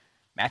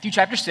Matthew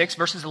chapter 6,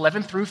 verses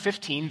 11 through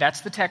 15,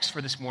 that's the text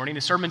for this morning. The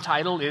sermon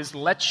title is,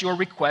 Let Your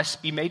Requests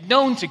Be Made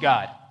Known to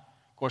God.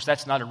 Of course,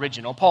 that's not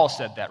original. Paul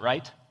said that,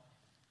 right?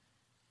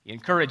 He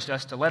encouraged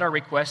us to let our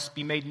requests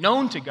be made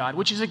known to God,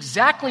 which is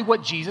exactly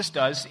what Jesus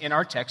does in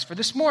our text for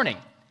this morning.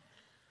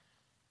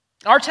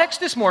 Our text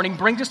this morning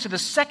brings us to the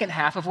second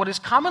half of what is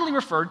commonly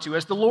referred to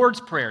as the Lord's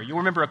Prayer. You'll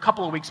remember a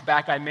couple of weeks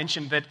back I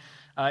mentioned that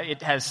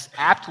it has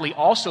aptly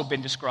also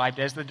been described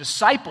as the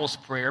disciples'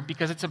 prayer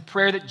because it's a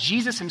prayer that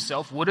Jesus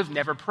himself would have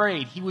never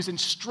prayed. He was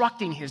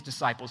instructing his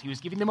disciples. He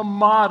was giving them a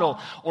model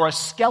or a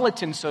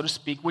skeleton, so to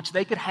speak, which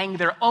they could hang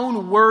their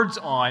own words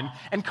on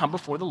and come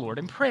before the Lord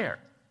in prayer.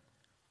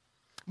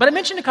 But I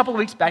mentioned a couple of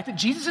weeks back that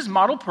Jesus'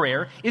 model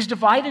prayer is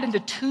divided into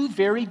two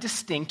very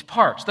distinct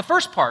parts. The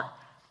first part,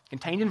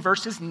 contained in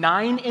verses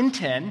 9 and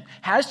 10,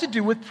 has to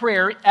do with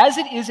prayer as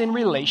it is in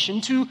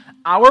relation to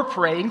our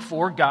praying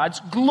for God's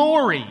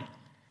glory.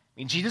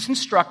 Jesus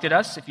instructed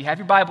us, if you have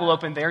your Bible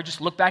open there, just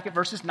look back at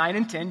verses 9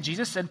 and 10.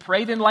 Jesus said,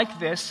 pray then like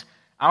this,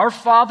 Our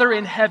Father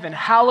in heaven,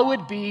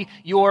 hallowed be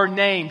your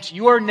name. To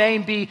your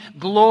name be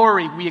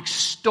glory. We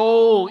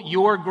extol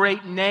your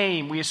great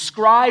name. We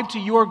ascribe to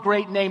your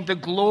great name the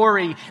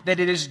glory that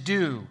it is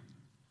due.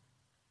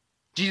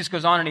 Jesus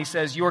goes on and he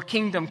says, Your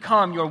kingdom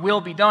come, your will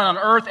be done on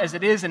earth as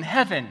it is in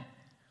heaven.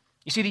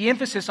 You see, the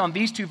emphasis on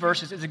these two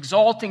verses is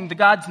exalting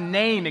God's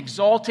name,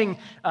 exalting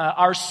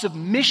our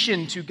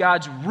submission to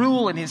God's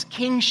rule and his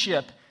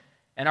kingship,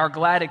 and our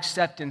glad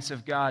acceptance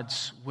of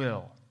God's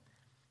will.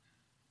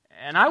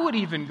 And I would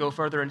even go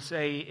further and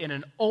say, in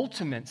an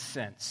ultimate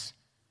sense,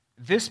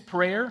 this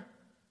prayer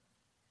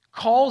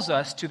calls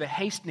us to the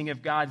hastening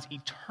of God's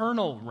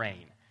eternal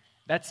reign.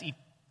 That's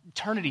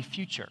eternity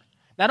future.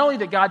 Not only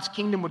that God's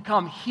kingdom would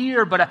come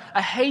here, but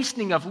a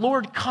hastening of,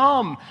 Lord,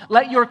 come,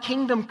 let your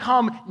kingdom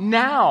come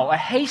now. A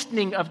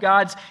hastening of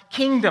God's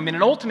kingdom in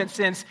an ultimate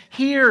sense,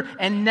 here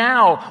and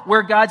now,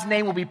 where God's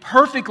name will be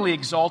perfectly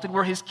exalted,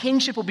 where his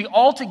kingship will be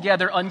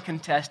altogether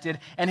uncontested,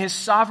 and his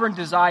sovereign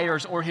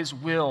desires or his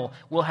will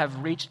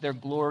have reached their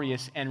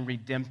glorious and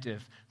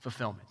redemptive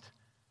fulfillment.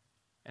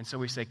 And so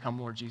we say, come,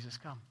 Lord Jesus,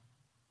 come.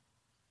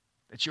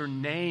 That your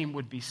name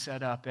would be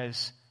set up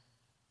as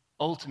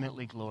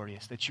ultimately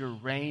glorious, that your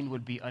reign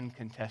would be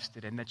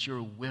uncontested, and that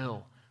your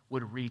will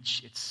would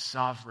reach its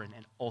sovereign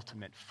and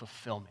ultimate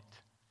fulfillment.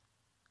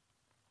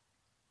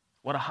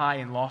 What a high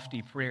and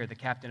lofty prayer the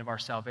captain of our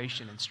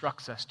salvation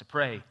instructs us to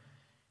pray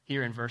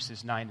here in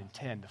verses 9 and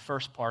 10, the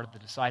first part of the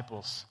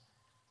disciples'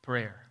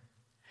 prayer.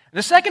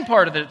 The second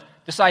part of the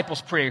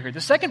disciples' prayer here, the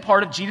second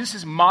part of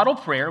Jesus' model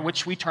prayer,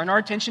 which we turn our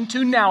attention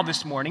to now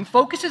this morning,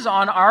 focuses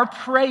on our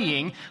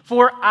praying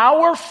for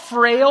our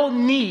frail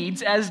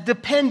needs as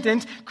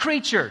dependent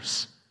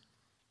creatures.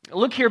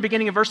 Look here,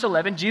 beginning in verse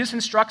 11, Jesus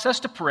instructs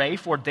us to pray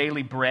for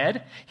daily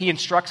bread. He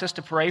instructs us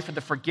to pray for the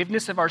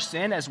forgiveness of our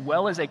sin as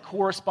well as a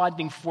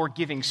corresponding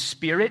forgiving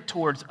spirit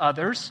towards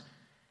others.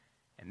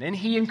 And then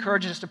he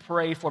encourages us to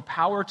pray for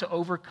power to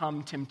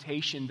overcome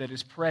temptation that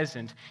is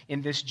present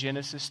in this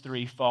Genesis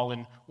 3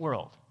 fallen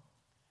world.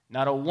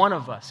 Not a one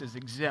of us is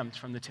exempt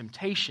from the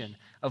temptation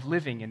of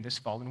living in this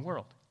fallen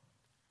world.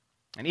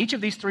 And each of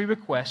these three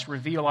requests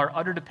reveal our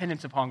utter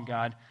dependence upon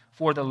God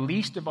for the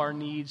least of our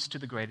needs to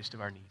the greatest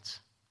of our needs.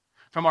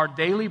 From our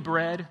daily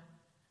bread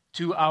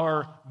to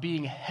our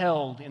being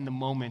held in the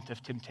moment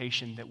of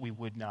temptation that we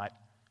would not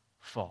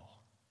fall.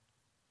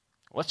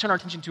 Let's turn our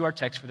attention to our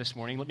text for this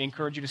morning. Let me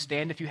encourage you to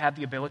stand if you have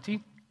the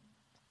ability.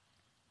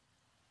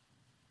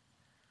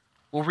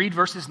 We'll read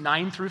verses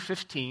 9 through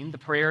 15, the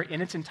prayer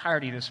in its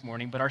entirety this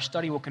morning, but our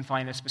study will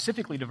confine us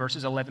specifically to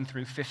verses 11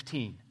 through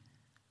 15.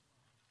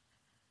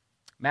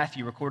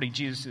 Matthew, recording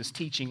Jesus'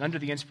 teaching under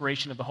the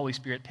inspiration of the Holy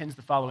Spirit, pens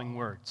the following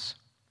words.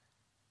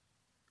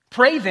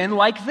 Pray then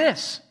like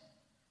this,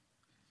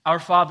 Our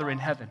Father in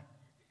heaven,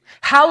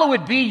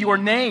 hallowed be your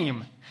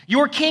name.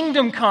 Your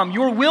kingdom come,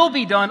 your will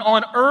be done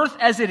on earth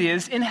as it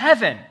is in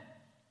heaven.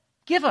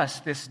 Give us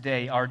this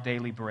day our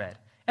daily bread,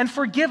 and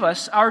forgive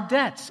us our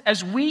debts,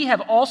 as we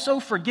have also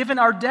forgiven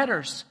our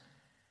debtors.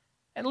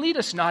 And lead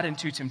us not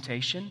into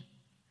temptation,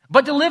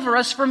 but deliver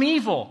us from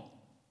evil.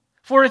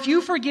 For if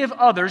you forgive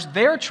others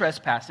their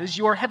trespasses,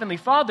 your heavenly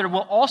Father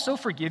will also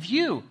forgive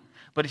you.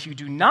 But if you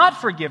do not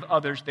forgive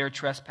others their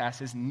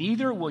trespasses,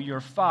 neither will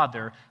your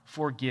Father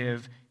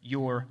forgive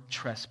your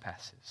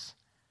trespasses.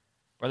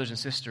 Brothers and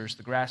sisters,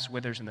 the grass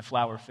withers and the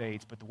flower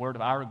fades, but the word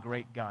of our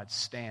great God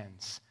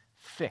stands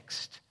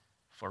fixed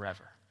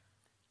forever.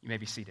 You may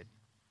be seated.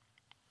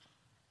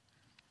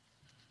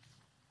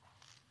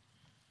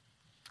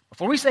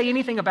 Before we say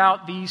anything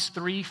about these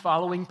three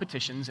following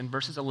petitions in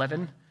verses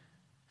 11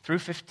 through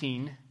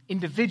 15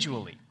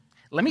 individually,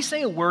 let me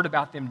say a word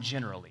about them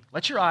generally.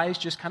 Let your eyes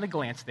just kind of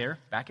glance there,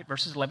 back at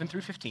verses 11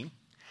 through 15.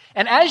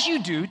 And as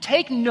you do,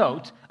 take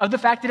note of the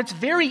fact that it's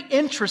very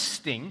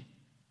interesting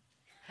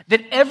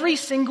that every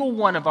single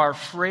one of our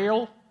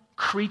frail,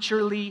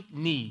 creaturely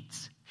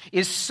needs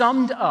is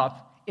summed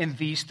up in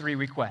these three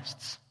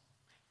requests.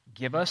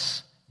 Give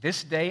us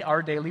this day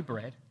our daily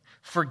bread.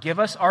 Forgive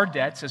us our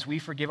debts as we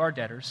forgive our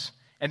debtors.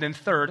 And then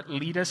third,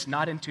 lead us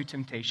not into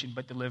temptation,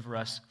 but deliver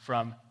us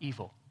from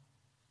evil.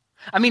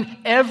 I mean,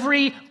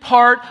 every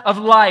part of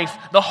life,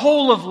 the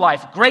whole of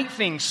life, great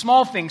things,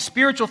 small things,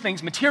 spiritual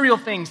things, material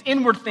things,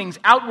 inward things,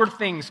 outward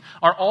things,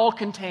 are all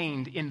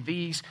contained in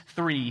these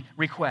three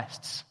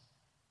requests.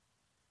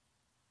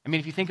 I mean,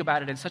 if you think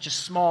about it, in such a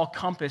small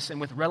compass and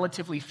with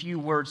relatively few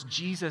words,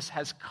 Jesus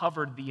has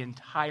covered the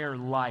entire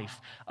life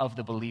of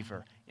the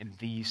believer in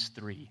these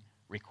three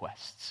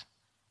requests.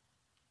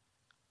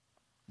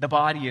 The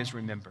body is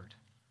remembered.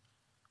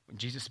 When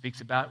Jesus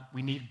speaks about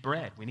we need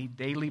bread, we need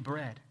daily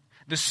bread.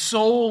 The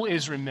soul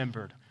is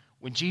remembered.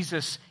 When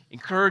Jesus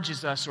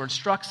encourages us or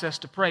instructs us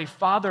to pray,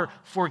 Father,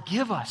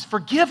 forgive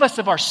us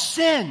of our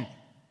sin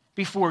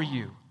before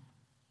you.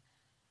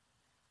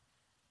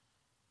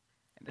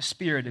 And the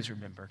Spirit is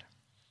remembered.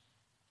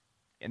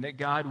 And that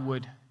God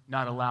would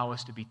not allow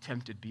us to be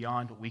tempted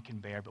beyond what we can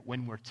bear, but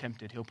when we're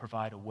tempted, He'll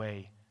provide a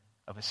way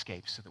of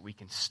escape so that we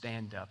can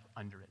stand up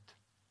under it.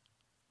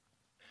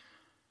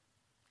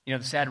 You know,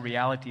 the sad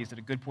reality is that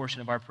a good portion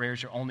of our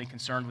prayers are only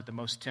concerned with the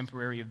most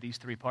temporary of these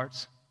three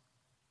parts,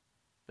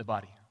 the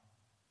body.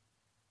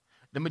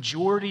 The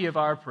majority of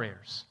our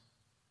prayers,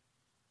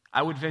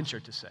 I would venture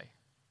to say,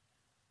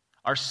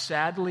 are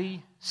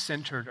sadly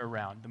centered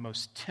around the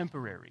most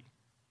temporary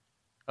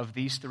of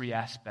these three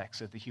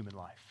aspects of the human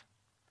life.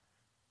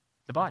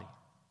 The body.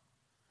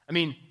 I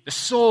mean, the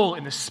soul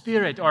and the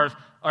spirit are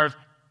of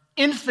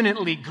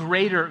infinitely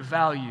greater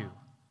value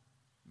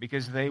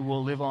because they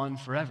will live on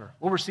forever.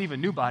 We'll receive a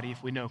new body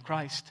if we know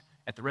Christ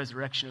at the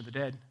resurrection of the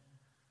dead.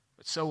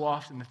 But so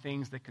often the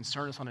things that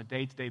concern us on a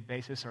day-to-day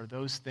basis are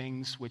those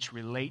things which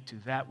relate to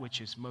that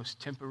which is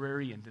most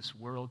temporary in this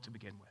world to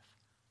begin with.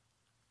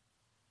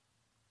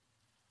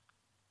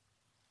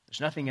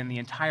 There's nothing in the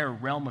entire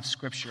realm of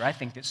Scripture, I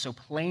think, that so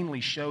plainly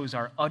shows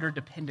our utter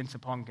dependence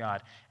upon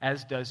God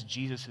as does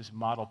Jesus'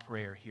 model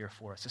prayer here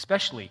for us,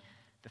 especially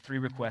the three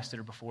requests that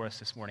are before us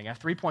this morning. I have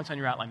 3 points on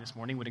your outline this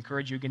morning. Would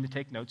encourage you again to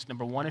take notes.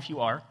 Number one, if you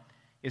are,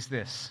 is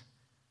this.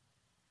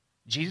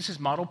 Jesus'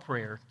 model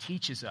prayer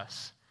teaches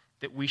us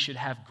that we should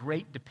have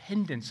great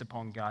dependence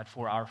upon God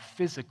for our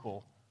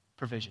physical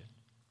provision.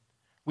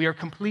 We are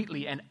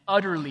completely and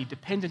utterly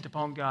dependent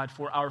upon God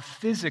for our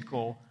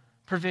physical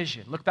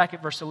provision. Look back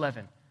at verse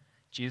 11.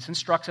 Jesus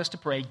instructs us to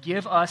pray,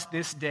 give us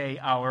this day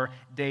our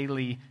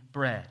daily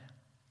bread.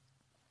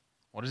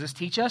 What does this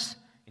teach us?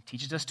 It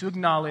teaches us to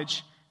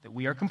acknowledge that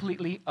we are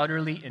completely,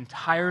 utterly,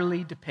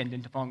 entirely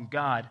dependent upon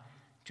God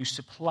to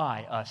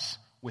supply us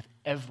with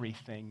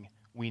everything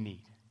we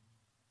need.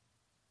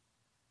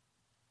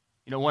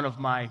 You know, one of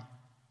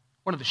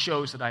the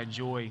shows that I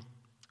enjoy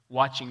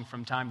watching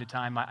from time to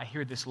time, I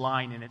hear this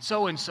line in it,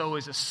 so-and-so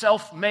is a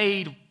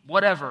self-made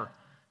whatever,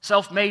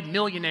 self-made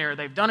millionaire.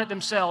 They've done it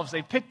themselves.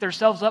 They've picked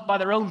themselves up by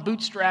their own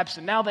bootstraps,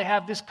 and now they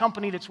have this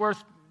company that's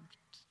worth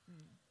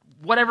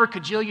whatever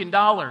kajillion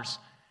dollars.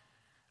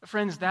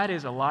 Friends, that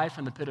is a lie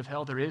from the pit of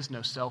hell. There is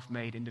no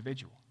self-made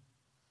individual.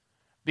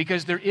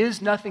 Because there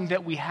is nothing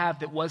that we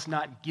have that was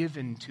not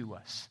given to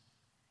us.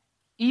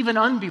 Even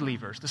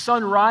unbelievers, the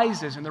sun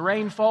rises and the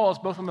rain falls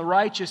both on the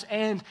righteous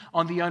and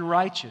on the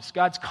unrighteous.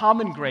 God's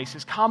common grace,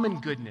 His common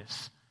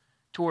goodness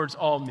towards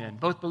all men,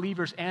 both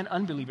believers and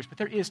unbelievers. But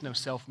there is no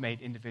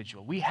self-made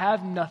individual. We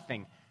have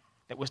nothing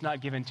that was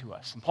not given to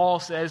us. And Paul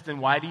says, then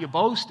why do you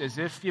boast as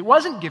if it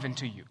wasn't given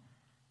to you?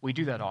 We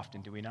do that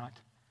often, do we not?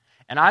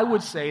 And I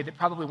would say that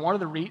probably one of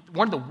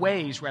the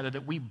ways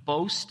that we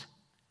boast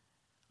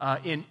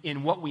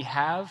in what we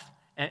have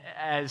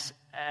as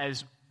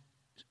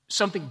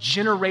something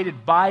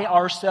generated by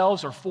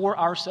ourselves or for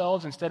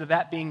ourselves instead of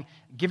that being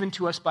given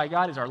to us by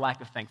God is our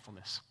lack of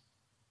thankfulness.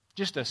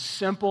 Just a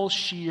simple,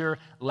 sheer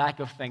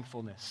lack of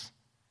thankfulness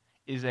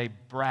is a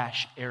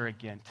brash,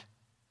 arrogant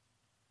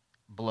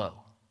blow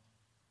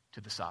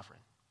to the sovereign,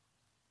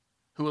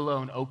 who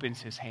alone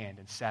opens His hand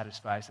and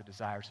satisfies the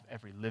desires of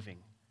every living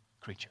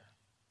creature.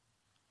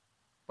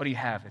 What do you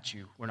have that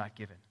you were not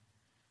given?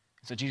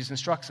 And so Jesus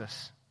instructs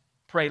us,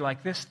 pray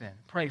like this then.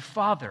 Pray,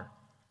 Father.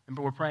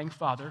 Remember, we're praying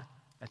Father.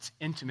 That's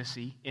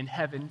intimacy in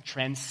heaven,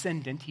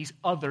 transcendent. He's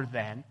other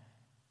than.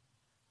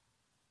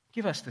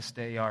 Give us this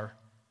day our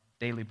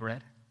daily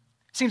bread.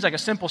 It seems like a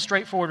simple,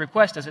 straightforward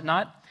request, does it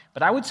not?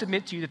 But I would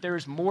submit to you that there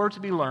is more to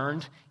be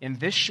learned in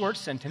this short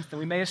sentence than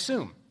we may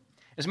assume.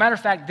 As a matter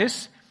of fact,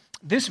 this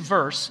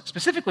verse,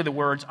 specifically the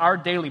words, our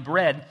daily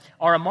bread,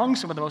 are among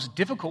some of the most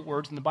difficult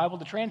words in the Bible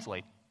to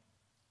translate.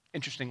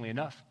 Interestingly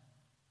enough,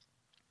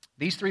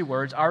 these three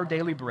words, our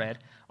daily bread,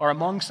 are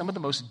among some of the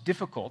most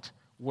difficult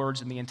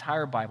words in the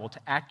entire Bible to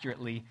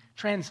accurately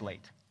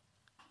translate.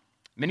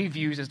 Many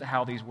views as to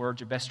how these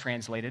words are best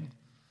translated.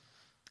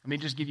 Let me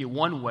just give you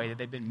one way that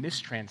they've been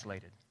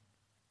mistranslated.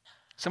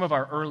 Some of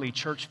our early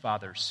church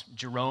fathers,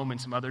 Jerome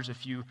and some others,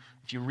 if you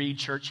read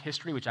church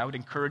history, which I would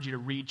encourage you to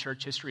read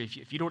church history,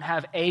 if you don't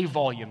have a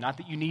volume, not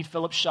that you need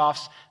Philip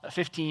Schaff's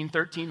 15,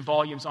 13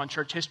 volumes on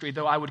church history,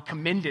 though I would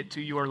commend it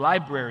to your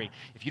library.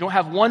 If you don't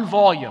have one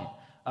volume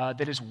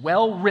that is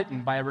well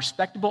written by a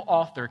respectable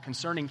author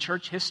concerning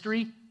church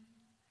history,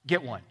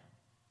 get one.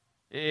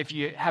 If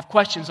you have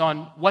questions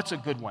on what's a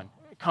good one,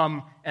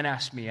 come and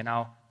ask me, and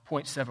I'll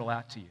point several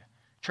out to you.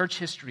 Church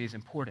history is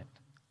important.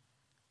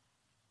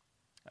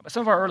 But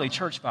some of our early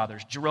church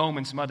fathers, Jerome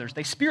and some others,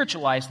 they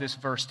spiritualized this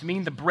verse to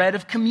mean the bread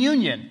of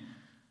communion.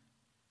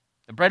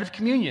 The bread of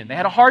communion. They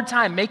had a hard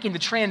time making the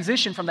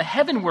transition from the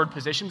heavenward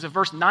positions of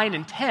verse 9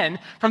 and 10,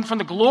 from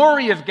the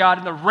glory of God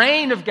and the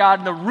reign of God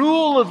and the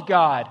rule of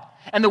God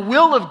and the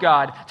will of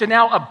God, to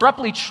now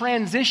abruptly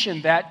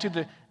transition that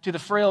to the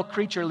frail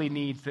creaturely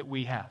needs that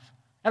we have.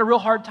 They had a real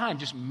hard time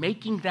just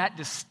making that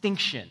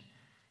distinction.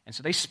 And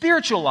so they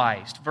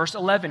spiritualized verse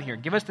 11 here.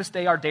 Give us this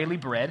day our daily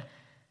bread,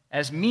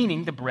 as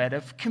meaning the bread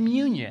of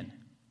communion.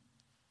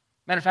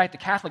 Matter of fact, the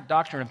Catholic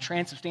doctrine of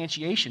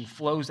transubstantiation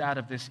flows out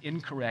of this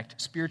incorrect,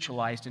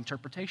 spiritualized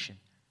interpretation.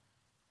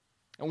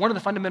 And one of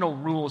the fundamental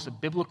rules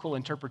of biblical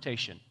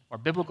interpretation, or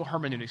biblical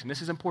hermeneutics, and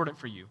this is important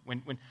for you,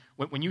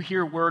 when you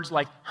hear words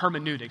like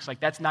hermeneutics,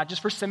 like that's not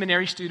just for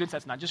seminary students,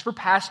 that's not just for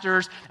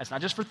pastors, that's not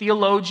just for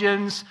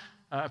theologians,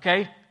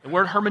 okay? The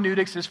word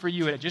hermeneutics is for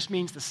you, and it just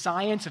means the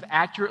science of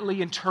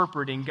accurately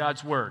interpreting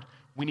God's word.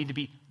 We need to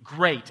be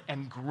great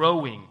and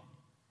growing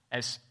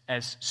as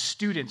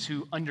students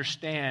who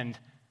understand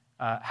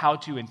how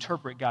to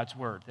interpret God's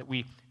word, that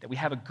we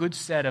have a good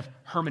set of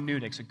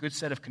hermeneutics, a good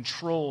set of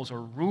controls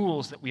or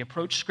rules that we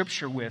approach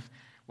Scripture with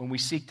when we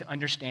seek to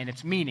understand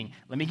its meaning.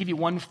 Let me give you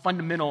one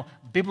fundamental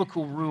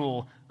biblical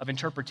rule of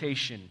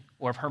interpretation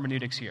or of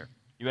hermeneutics here.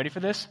 You ready for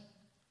this?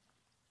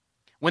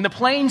 When the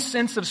plain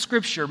sense of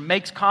Scripture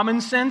makes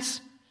common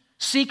sense,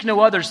 seek no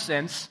other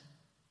sense,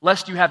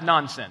 lest you have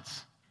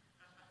nonsense.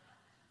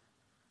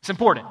 It's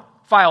important.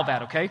 File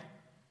that, okay?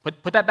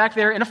 Put that back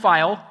there in a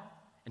file,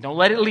 and don't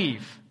let it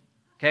leave.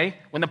 Okay?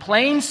 When the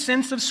plain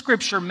sense of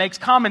Scripture makes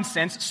common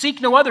sense,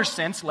 seek no other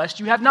sense,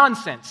 lest you have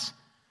nonsense.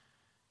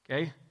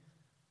 Okay?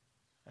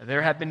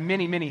 There have been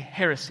many, many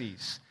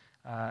heresies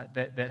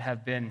that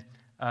have been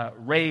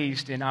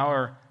raised in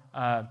our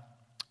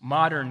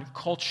modern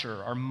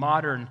culture, our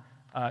modern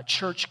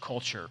church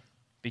culture,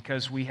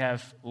 because we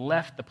have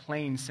left the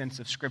plain sense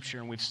of Scripture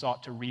and we've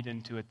sought to read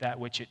into it that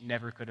which it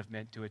never could have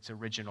meant to its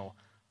original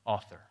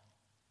author.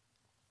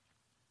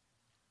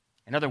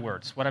 In other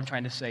words, what I'm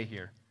trying to say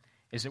here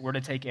is that we're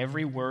to take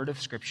every word of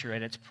Scripture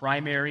at its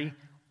primary,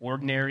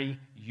 ordinary,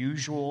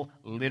 usual,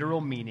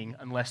 literal meaning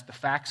unless the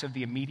facts of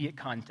the immediate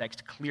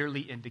context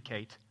clearly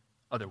indicate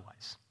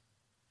otherwise.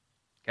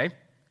 Okay?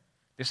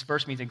 This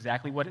verse means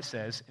exactly what it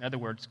says. In other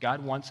words,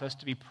 God wants us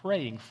to be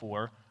praying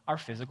for our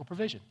physical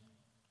provision.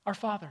 Our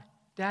Father,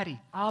 Daddy,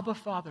 Abba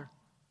Father,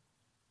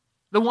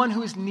 the one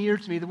who is near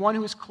to me, the one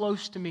who is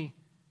close to me.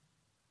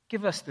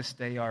 Give us this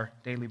day our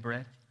daily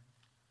bread.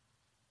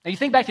 Now you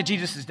think back to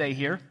Jesus' day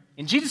here.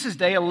 In Jesus'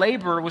 day, a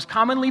laborer was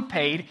commonly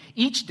paid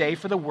each day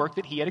for the work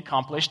that he had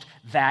accomplished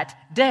that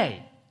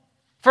day.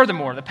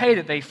 Furthermore, the pay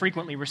that they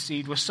frequently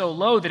received was so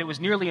low that it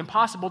was nearly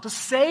impossible to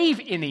save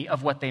any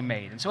of what they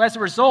made. And so as a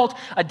result,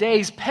 a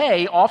day's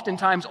pay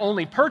oftentimes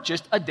only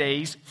purchased a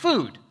day's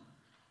food.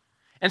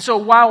 And so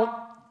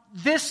while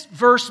this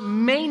verse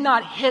may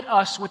not hit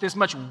us with as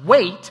much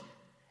weight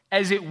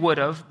as it would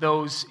have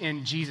those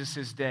in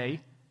Jesus'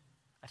 day,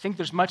 I think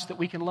there's much that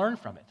we can learn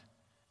from it.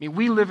 I mean,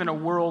 we live in a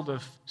world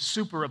of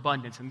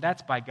superabundance, and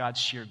that's by God's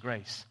sheer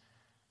grace.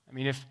 I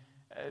mean, if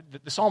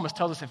the psalmist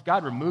tells us if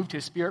God removed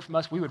his Spirit from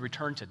us, we would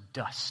return to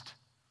dust.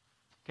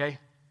 Okay?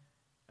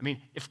 I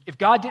mean, if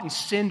God didn't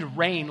send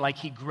rain like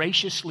he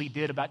graciously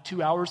did about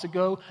 2 hours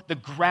ago, the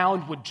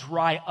ground would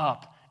dry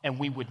up and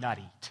we would not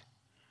eat.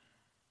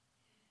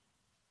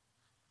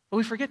 But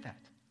we forget that.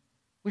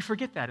 We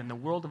forget that in the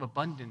world of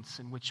abundance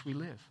in which we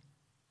live.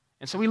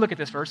 And so we look at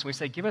this verse and we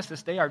say, give us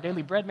this day our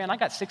daily bread. Man, I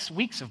got 6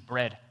 weeks of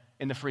bread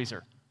in the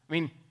freezer. I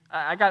mean,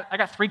 I got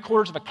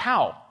 3/4 of a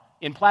cow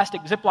in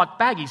plastic Ziploc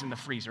baggies in the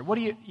freezer. What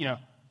do we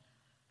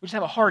just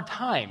have a hard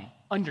time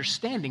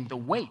understanding the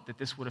weight that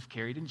this would have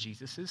carried in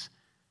Jesus'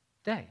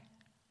 day.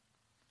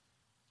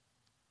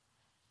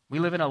 We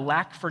live in a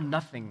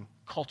lack-for-nothing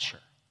culture.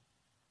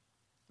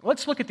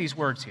 Let's look at these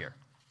words here.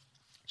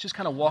 Let's just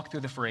kind of walk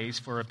through the phrase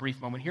for a brief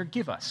moment here.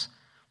 Give us.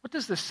 What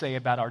does this say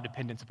about our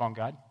dependence upon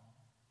God?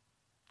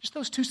 Just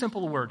those 2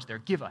 simple words there.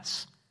 Give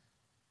us.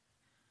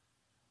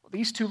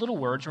 These 2 little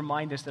words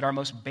remind us that our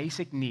most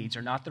basic needs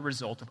are not the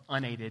result of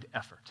unaided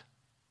effort.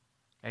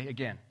 Okay,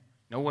 again,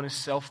 no one is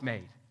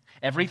self-made.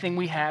 Everything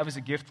we have is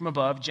a gift from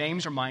above.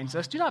 James reminds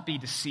us, do not be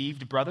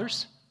deceived,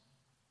 brothers.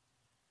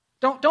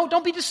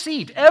 Don't be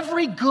deceived.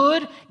 Every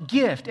good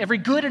gift, every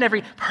good and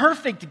every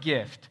perfect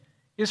gift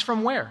is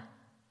from where?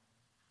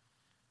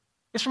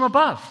 It's from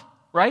above,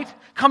 right?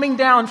 Coming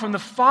down from the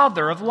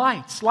Father of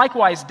lights.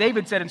 Likewise,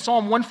 David said in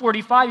Psalm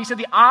 145, he said,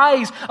 the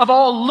eyes of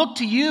all look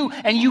to you,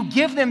 and you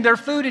give them their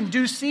food in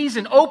due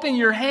season. Open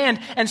your hand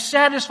and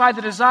satisfy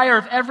the desire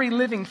of every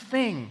living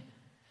thing.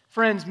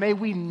 Friends, may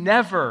we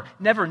never,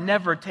 never,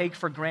 never take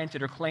for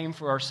granted or claim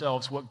for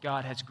ourselves what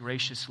God has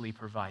graciously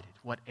provided.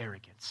 What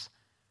arrogance.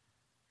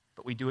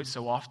 But we do it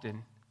so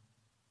often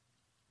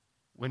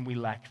when we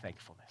lack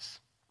thankfulness.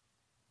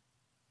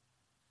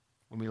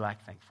 When we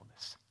lack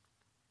thankfulness.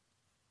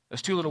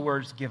 Those two little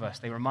words give us,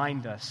 they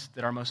remind us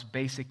that our most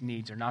basic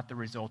needs are not the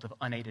result of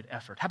unaided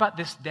effort. How about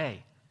this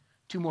day?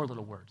 Two more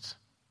little words.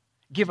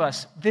 Give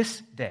us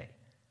this day.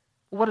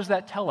 Well, what does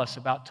that tell us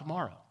about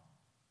tomorrow?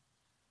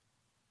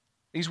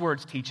 These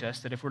words teach us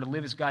that if we're to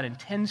live as God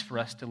intends for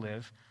us to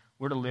live,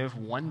 we're to live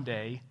one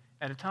day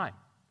at a time.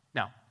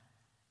 Now,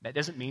 that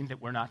doesn't mean that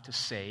we're not to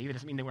save. It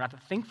doesn't mean that we're not to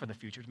think for the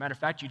future. As a matter of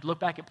fact, you'd look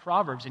back at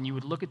Proverbs and you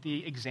would look at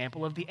the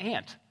example of the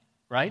ant,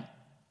 right?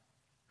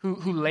 Who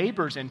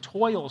labors and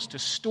toils to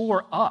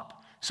store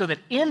up so that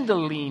in the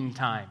lean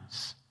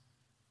times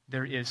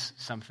there is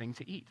something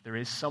to eat. There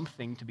is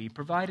something to be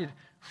provided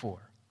for.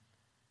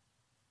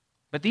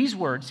 But these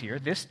words here,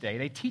 this day,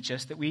 they teach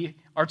us that we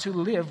are to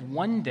live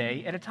one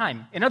day at a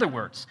time. In other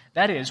words,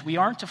 that is, we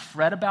aren't to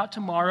fret about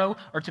tomorrow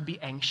or to be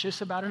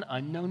anxious about an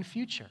unknown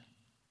future.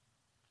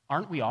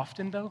 Aren't we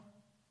often, though?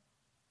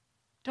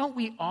 Don't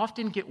we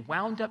often get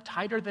wound up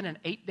tighter than an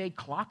 8-day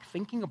clock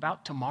thinking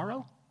about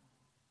tomorrow?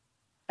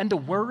 And the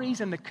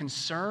worries and the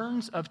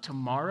concerns of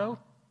tomorrow?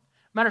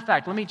 Matter of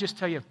fact, let me just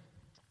tell you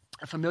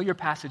a familiar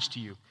passage to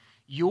you.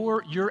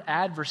 Your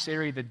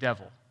adversary, the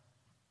devil,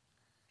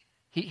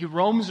 he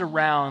roams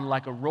around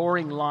like a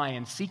roaring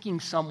lion seeking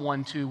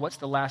someone to, what's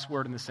the last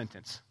word in the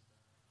sentence?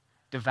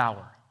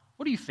 Devour.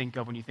 What do you think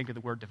of when you think of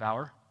the word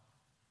devour?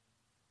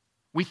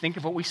 We think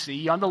of what we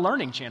see on the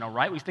Learning Channel,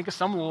 right? We think of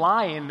some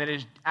lion that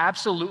is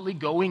absolutely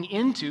going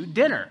into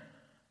dinner,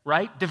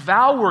 right?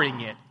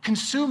 Devouring it,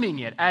 consuming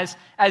it, as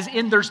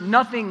in there's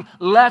nothing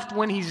left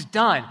when he's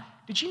done.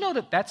 Did you know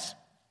that that's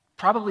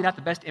probably not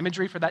the best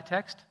imagery for that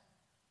text?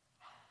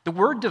 The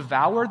word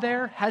devour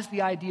there has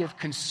the idea of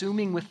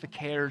consuming with the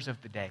cares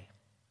of the day.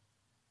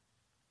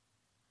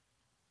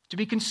 To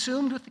be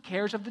consumed with the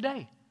cares of the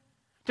day.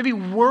 To be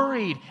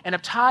worried and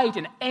uptight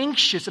and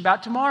anxious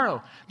about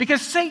tomorrow.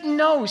 Because Satan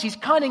knows he's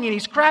cunning and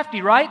he's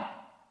crafty, right?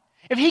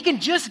 If he can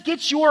just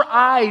get your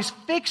eyes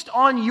fixed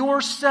on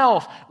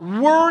yourself,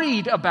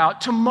 worried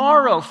about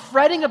tomorrow,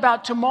 fretting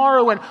about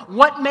tomorrow and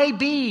what may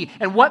be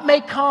and what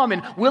may come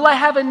and will I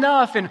have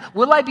enough and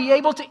will I be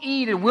able to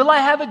eat and will I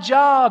have a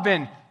job,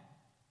 and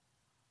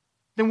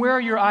then where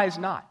are your eyes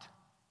not?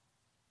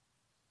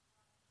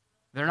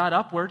 They're not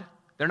upward.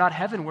 They're not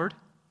heavenward.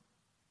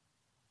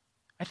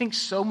 I think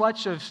so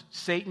much of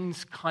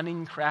Satan's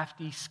cunning,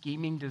 crafty,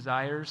 scheming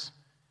desires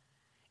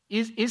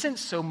isn't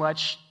so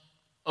much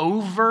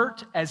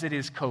overt as it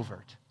is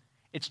covert.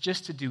 It's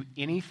just to do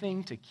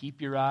anything to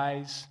keep your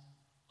eyes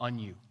on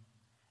you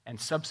and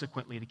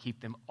subsequently to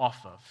keep them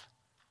off of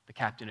the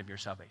captain of your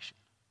salvation.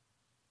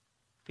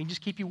 They can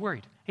just keep you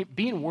worried. Hey,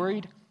 being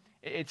worried,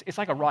 it's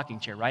like a rocking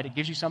chair, right? It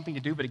gives you something to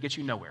do, but it gets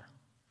you nowhere.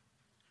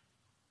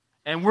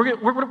 And we're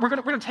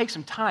going to take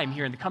some time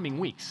here in the coming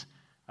weeks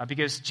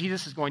because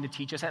Jesus is going to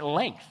teach us at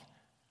length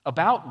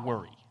about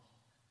worry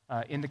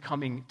in the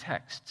coming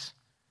texts.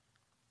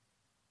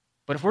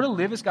 But if we're to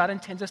live as God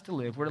intends us to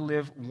live, we're to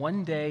live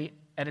one day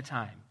at a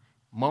time,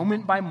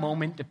 moment by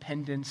moment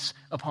dependence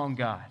upon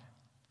God.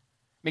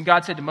 I mean,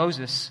 God said to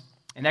Moses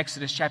in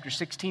Exodus chapter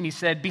 16, he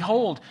said,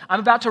 "Behold, I'm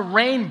about to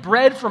rain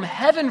bread from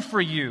heaven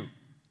for you,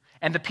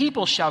 and the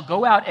people shall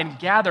go out and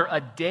gather a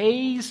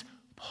day's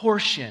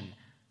portion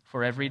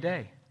for every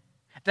day,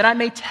 that I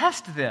may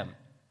test them,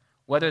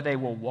 whether they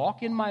will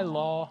walk in my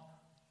law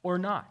or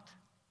not.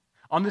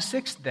 On the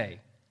sixth day,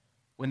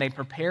 when they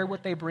prepare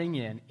what they bring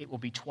in, it will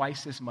be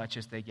twice as much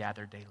as they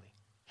gather daily."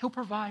 He'll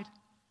provide.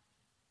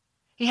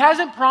 He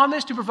hasn't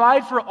promised to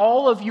provide for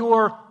all of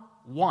your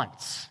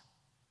wants.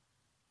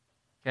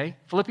 Okay?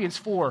 Philippians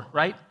 4,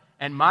 right?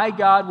 "And my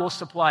God will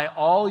supply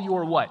all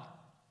your" what?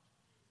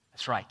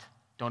 That's right.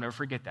 Don't ever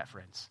forget that,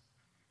 friends.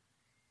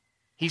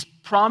 He's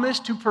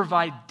promised to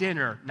provide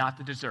dinner, not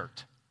the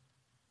dessert.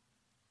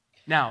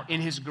 Now,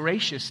 in his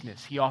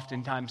graciousness, he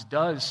oftentimes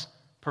does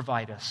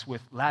provide us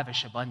with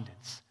lavish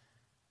abundance,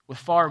 with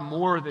far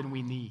more than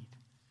we need.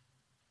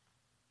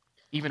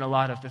 Even a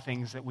lot of the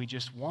things that we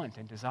just want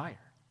and desire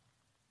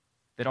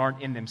that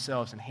aren't in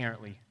themselves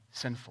inherently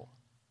sinful.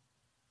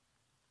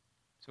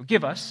 So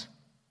give us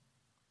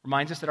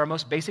reminds us that our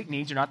most basic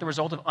needs are not the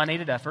result of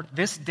unaided effort.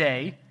 This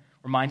day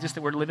reminds us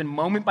that we're to live in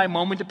moment by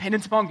moment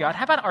dependence upon God.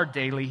 How about our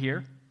daily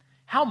here?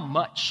 How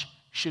much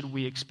should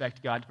we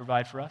expect God to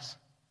provide for us?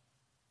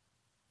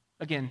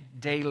 Again,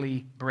 daily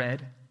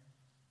bread.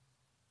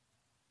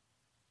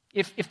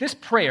 If this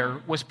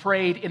prayer was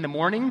prayed in the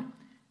morning,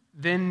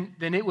 then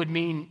it would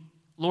mean,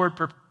 Lord,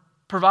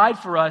 provide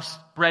for us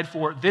bread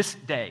for this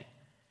day.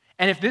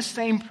 And if this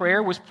same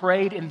prayer was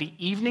prayed in the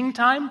evening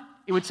time,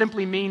 it would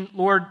simply mean,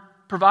 Lord,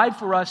 provide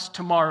for us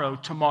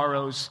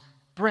tomorrow's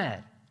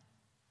bread.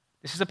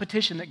 This is a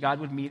petition that God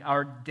would meet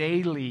our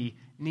daily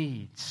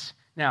needs.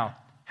 Now,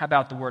 how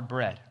about the word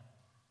bread?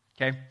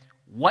 Okay,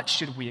 what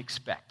should we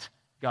expect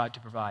God to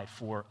provide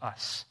for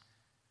us?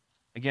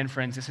 Again,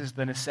 friends, this is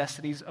the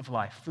necessities of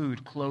life: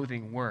 food,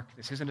 clothing, work.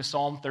 This isn't a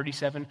Psalm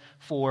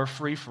 37:4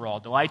 free-for-all.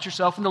 Delight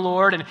yourself in the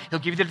Lord, and he'll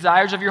give you the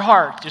desires of your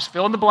heart. Just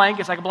fill in the blank.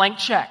 It's like a blank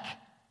check.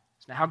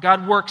 It's not how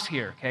God works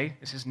here, okay?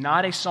 This is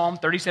not a Psalm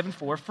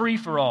 37:4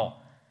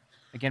 free-for-all.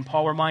 Again,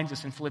 Paul reminds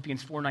us in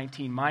Philippians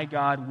 4:19, my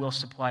God will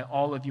supply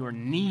all of your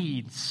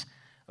needs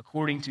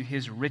according to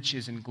his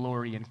riches and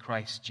glory in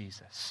Christ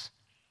Jesus.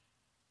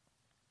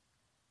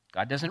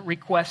 God doesn't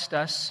request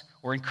us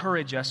or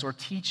encourage us or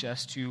teach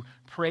us to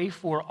pray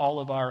for all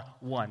of our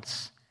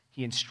wants.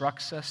 He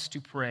instructs us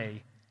to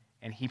pray,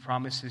 and he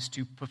promises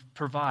to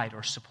provide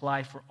or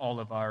supply for all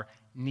of our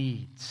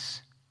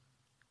needs.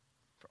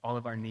 For all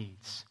of our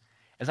needs.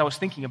 As I was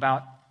thinking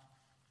about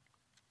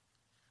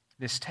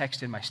this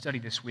text in my study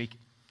this week,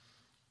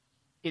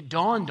 it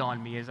dawned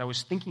on me as I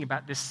was thinking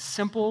about this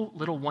simple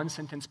little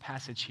one-sentence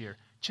passage here,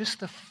 just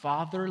the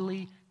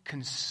fatherly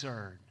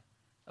concern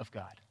of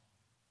God.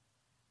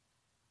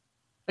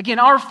 Again,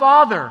 our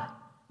Father,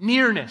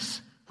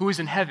 nearness, who is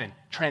in heaven,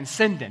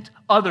 transcendent,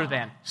 other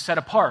than, set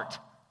apart.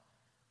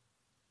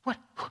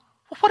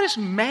 What is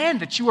man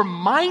that you are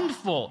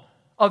mindful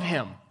of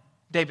him,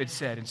 David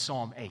said in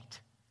Psalm 8.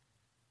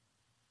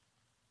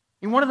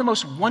 And one of the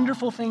most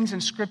wonderful things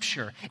in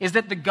Scripture is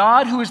that the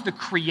God who is the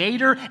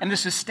creator and the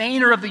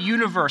sustainer of the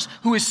universe,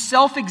 who is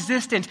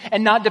self-existent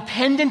and not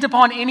dependent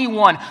upon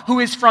anyone,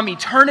 who is from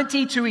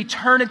eternity to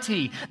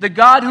eternity, the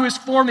God who is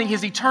forming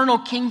his eternal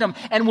kingdom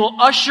and will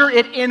usher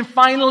it in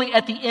finally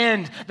at the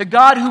end, the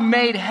God who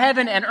made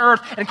heaven and earth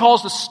and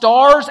calls the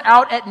stars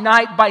out at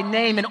night by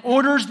name and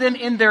orders them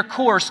in their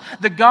course,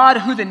 the God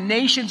who the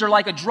nations are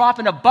like a drop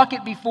in a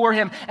bucket before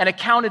him and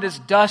accounted as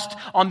dust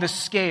on the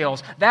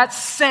scales. That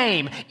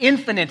same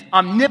infinite,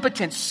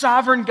 omnipotent,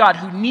 sovereign God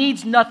who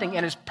needs nothing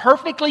and is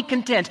perfectly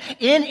content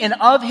in and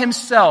of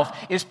himself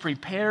is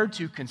prepared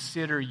to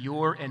consider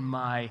your and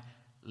my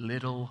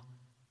little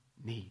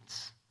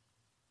needs.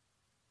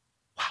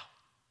 Wow.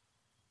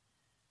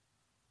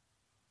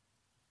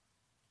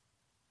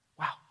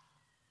 Wow.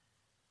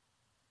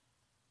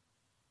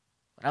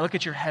 When I look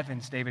at your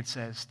heavens, David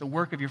says, the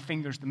work of your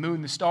fingers, the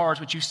moon, the stars,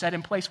 which you set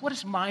in place, what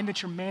is mine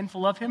that you're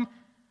manful of him?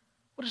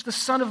 What is the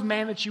Son of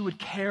Man that you would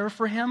care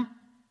for him?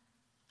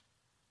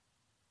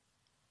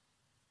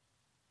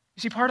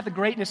 You see, part of the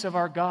greatness of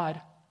our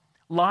God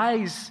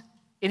lies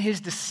in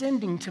his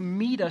descending to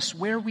meet us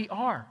where we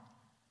are.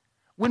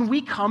 When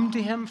we come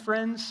to him,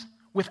 friends,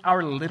 with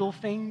our little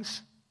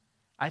things,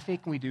 I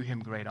think we do him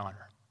great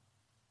honor.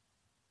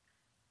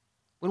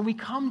 When we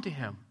come to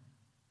him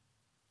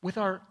with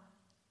our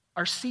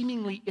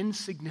seemingly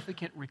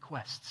insignificant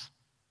requests,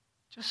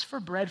 just for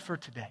bread for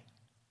today,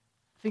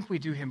 I think we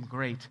do him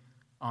great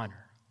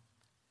honor.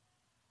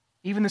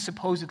 Even the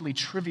supposedly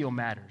trivial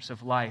matters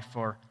of life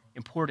are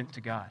important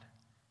to God.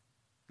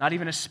 Not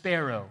even a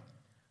sparrow,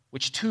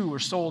 which two were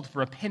sold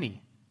for a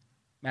penny,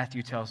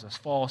 Matthew tells us,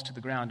 falls to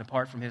the ground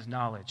apart from his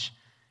knowledge.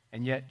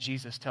 And yet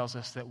Jesus tells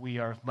us that we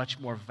are of much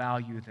more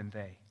value than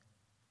they.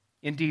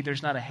 Indeed,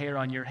 there's not a hair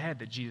on your head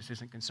that Jesus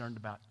isn't concerned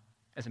about,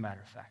 as a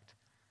matter of fact.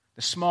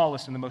 The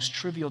smallest and the most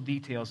trivial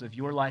details of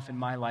your life and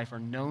my life are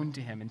known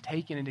to him and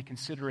taken into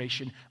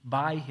consideration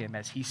by him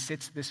as he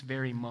sits this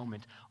very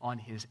moment on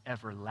his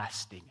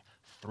everlasting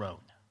throne.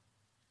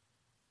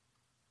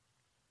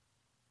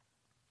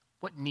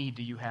 What need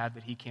do you have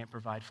that he can't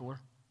provide for?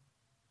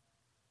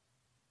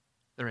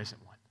 There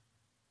isn't one.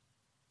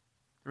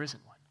 There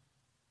isn't one.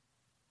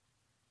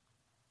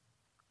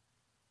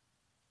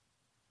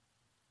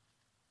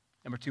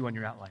 Number 2 on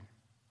your outline.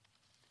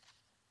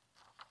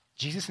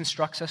 Jesus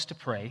instructs us to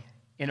pray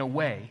in a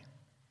way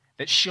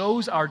that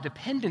shows our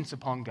dependence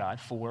upon God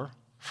for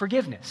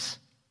forgiveness.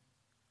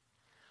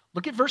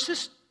 Look at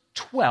verses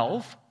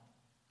 12,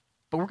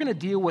 but we're going to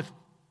deal with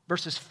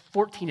verses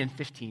 14 and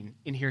 15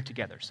 in here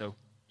together. So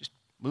just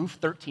move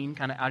 13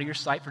 kind of out of your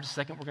sight for just a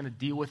second. We're going to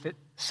deal with it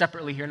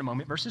separately here in a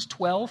moment. Verses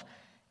 12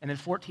 and then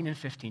 14 and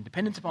 15.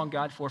 Dependence upon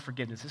God for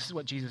forgiveness. This is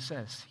what Jesus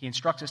says. He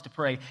instructs us to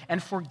pray,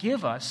 and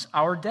forgive us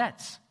our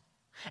debts,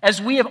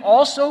 as we have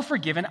also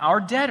forgiven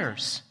our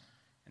debtors.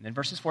 And then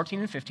verses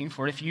 14 and 15,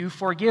 for if you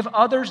forgive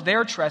others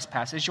their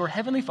trespasses, your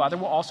heavenly Father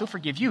will also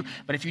forgive you.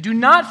 But if you do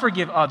not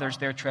forgive others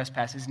their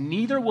trespasses,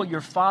 neither will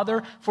your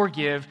Father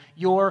forgive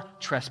your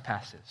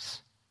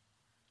trespasses.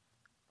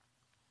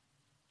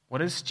 What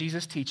does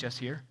Jesus teach us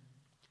here?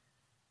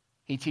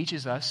 He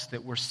teaches us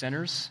that we're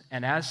sinners,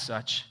 and as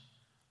such,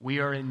 we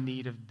are in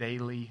need of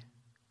daily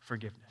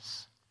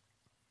forgiveness.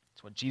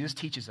 That's what Jesus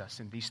teaches us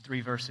in these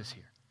 3 verses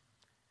here.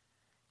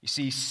 You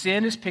see,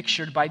 sin is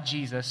pictured by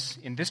Jesus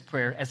in this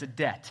prayer as a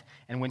debt.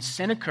 And when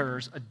sin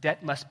occurs, a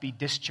debt must be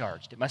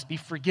discharged. It must be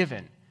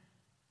forgiven.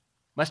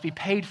 Must be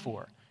paid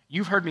for.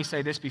 You've heard me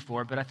say this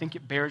before, but I think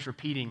it bears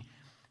repeating.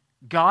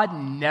 God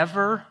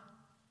never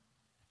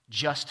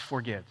just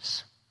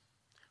forgives.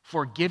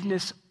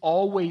 Forgiveness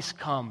always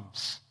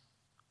comes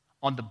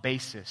on the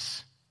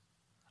basis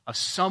of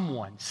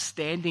someone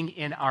standing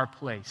in our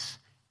place,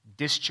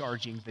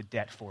 discharging the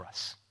debt for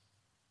us.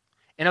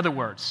 In other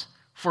words,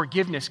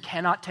 forgiveness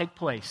cannot take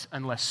place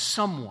unless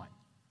someone,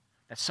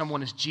 that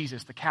someone is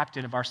Jesus, the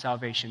captain of our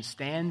salvation,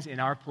 stands in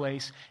our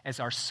place as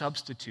our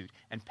substitute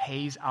and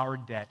pays our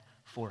debt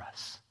for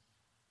us.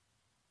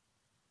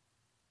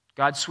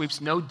 God sweeps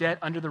no debt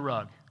under the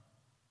rug.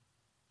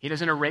 He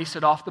doesn't erase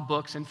it off the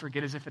books and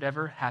forget as if it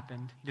ever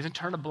happened. He doesn't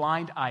turn a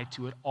blind eye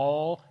to it.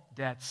 All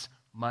debts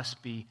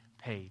must be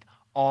paid.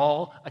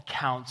 All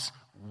accounts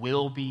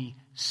will be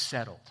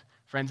settled.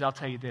 Friends, I'll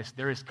tell you this,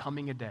 there is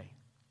coming a day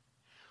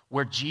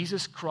where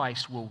Jesus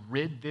Christ will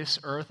rid this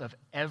earth of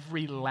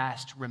every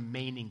last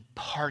remaining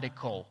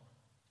particle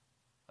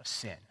of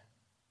sin.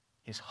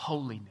 His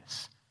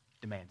holiness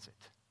demands it.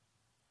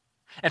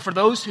 And for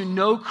those who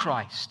know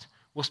Christ,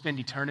 will spend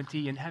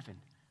eternity in heaven,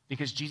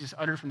 because Jesus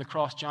uttered from the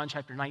cross, John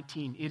chapter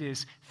 19, it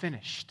is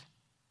finished.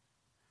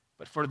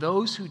 But for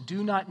those who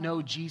do not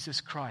know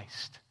Jesus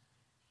Christ,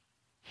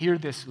 hear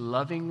this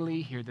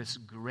lovingly, hear this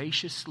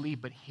graciously,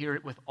 but hear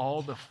it with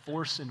all the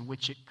force in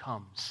which it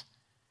comes.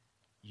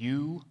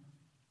 You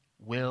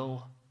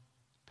will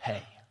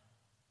pay.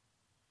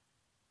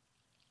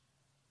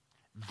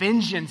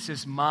 Vengeance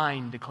is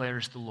mine,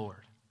 declares the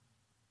Lord.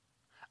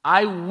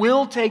 I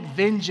will take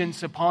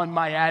vengeance upon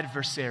my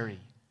adversary,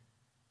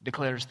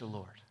 declares the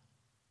Lord.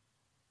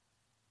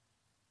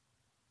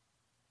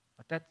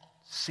 Let that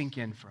sink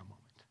in for a moment.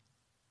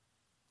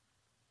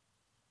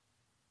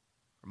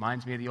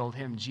 Reminds me of the old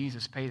hymn,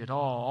 Jesus paid it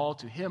all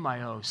to him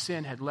I owe.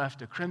 Sin had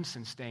left a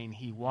crimson stain,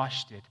 he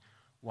washed it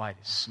white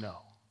as snow.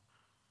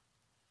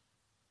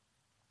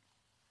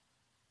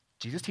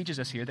 Jesus teaches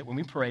us here that when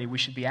we pray, we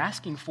should be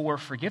asking for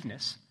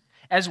forgiveness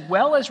as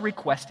well as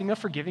requesting a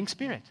forgiving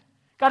spirit.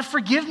 God,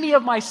 forgive me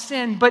of my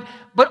sin, but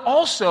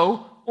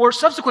also, or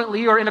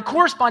subsequently, or in a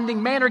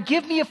corresponding manner,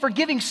 give me a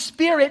forgiving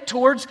spirit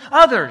towards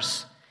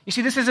others. You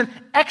see, this is an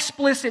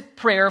explicit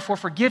prayer for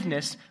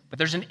forgiveness, but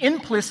there's an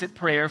implicit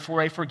prayer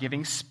for a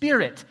forgiving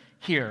spirit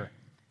here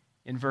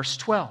in verse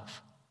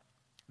 12.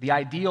 The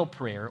ideal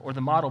prayer, or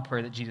the model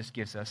prayer that Jesus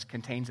gives us,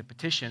 contains a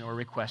petition or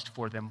request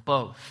for them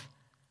both.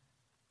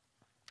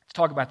 Let's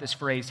talk about this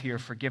phrase here,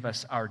 forgive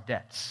us our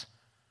debts,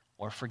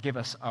 or forgive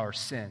us our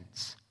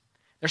sins.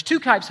 There's two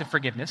types of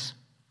forgiveness.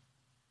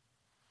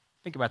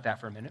 Think about that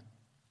for a minute.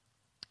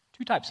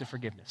 Two types of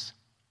forgiveness.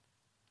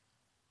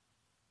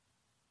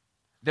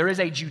 There is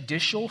a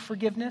judicial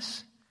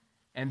forgiveness,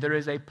 and there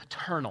is a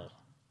paternal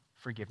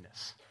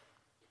forgiveness.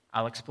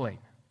 I'll explain.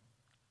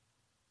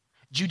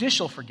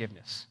 Judicial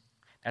forgiveness.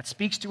 That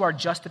speaks to our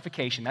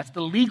justification. That's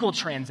the legal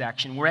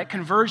transaction where at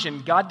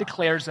conversion, God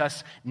declares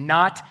us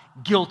not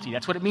guilty.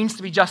 That's what it means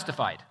to be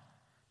justified.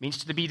 It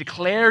means to be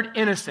declared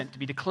innocent, to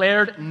be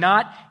declared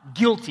not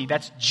guilty.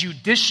 That's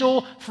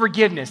judicial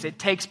forgiveness. It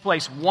takes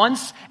place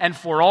once and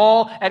for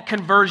all at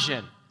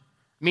conversion.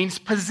 It means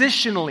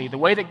positionally, the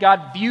way that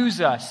God views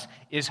us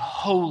is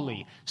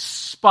holy,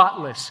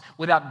 spotless,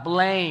 without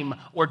blame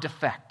or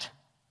defect.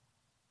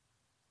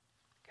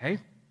 Okay?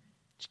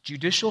 It's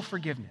judicial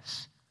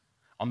forgiveness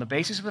on the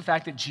basis of the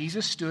fact that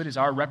Jesus stood as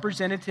our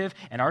representative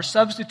and our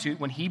substitute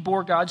when he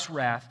bore God's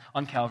wrath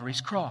on Calvary's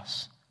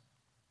cross.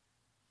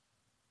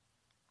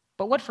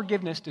 But what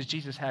forgiveness does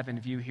Jesus have in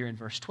view here in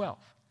verse 12?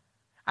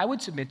 I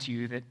would submit to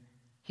you that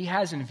he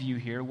has in view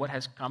here what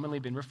has commonly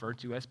been referred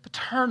to as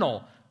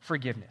paternal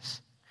forgiveness.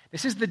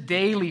 This is the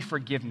daily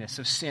forgiveness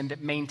of sin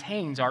that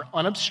maintains our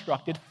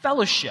unobstructed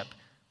fellowship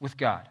with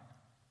God.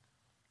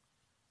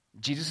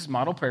 Jesus'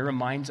 model prayer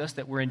reminds us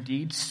that we're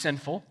indeed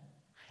sinful,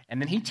 and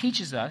then he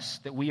teaches us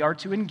that we are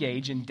to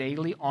engage in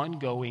daily,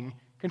 ongoing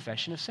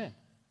confession of sin.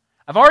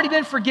 I've already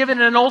been forgiven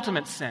in an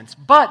ultimate sense,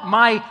 but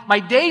my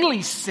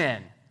daily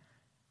sin,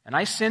 and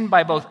I sin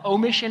by both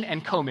omission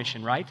and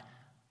commission, right?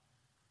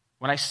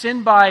 When I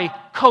sin by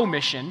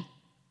commission,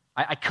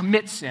 I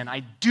commit sin.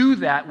 I do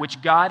that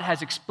which God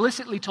has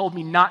explicitly told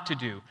me not to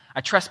do.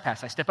 I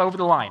trespass. I step over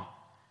the line.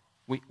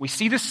 We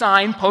see the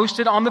sign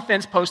posted on the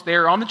fence post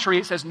there on the tree.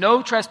 It says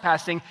no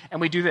trespassing,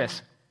 and we do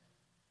this.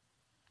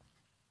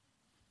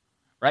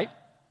 Right?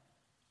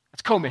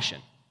 That's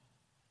commission.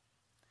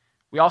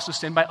 We also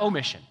sin by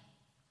omission.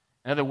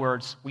 In other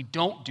words, we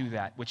don't do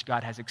that which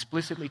God has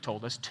explicitly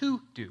told us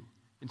to do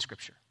in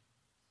Scripture.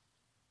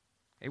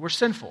 Okay, we're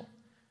sinful.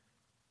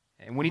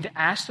 And we need to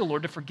ask the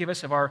Lord to forgive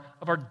us of our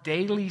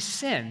daily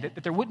sin,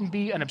 that there wouldn't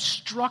be an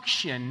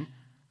obstruction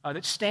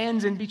that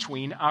stands in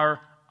between our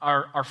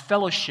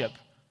fellowship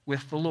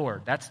with the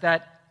Lord. That's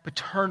that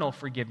paternal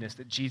forgiveness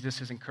that Jesus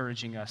is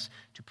encouraging us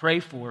to pray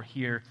for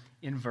here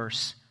in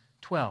verse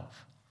 12.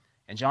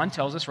 And John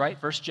tells us,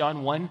 right, 1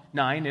 John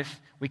 1:9,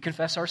 if we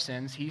confess our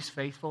sins, he's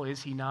faithful,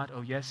 is he not?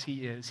 Oh, yes,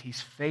 he is.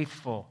 He's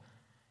faithful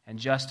and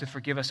just to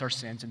forgive us our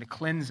sins and to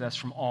cleanse us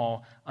from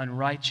all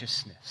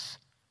unrighteousness.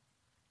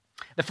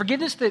 The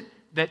forgiveness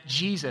that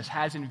Jesus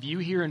has in view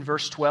here in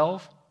verse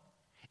 12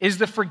 is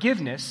the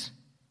forgiveness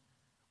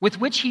with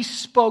which he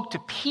spoke to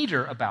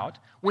Peter about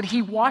when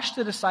he washed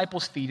the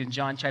disciples' feet in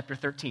John chapter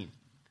 13.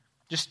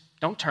 Just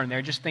don't turn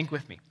there, just think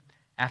with me.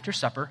 After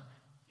supper,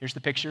 here's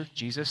the picture,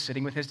 Jesus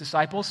sitting with his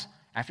disciples.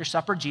 After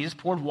supper, Jesus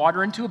poured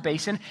water into a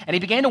basin, and he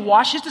began to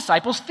wash his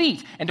disciples'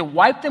 feet and to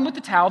wipe them with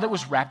the towel that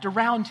was wrapped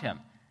around him.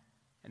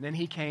 And then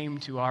he came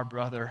to our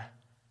brother,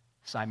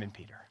 Simon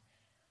Peter.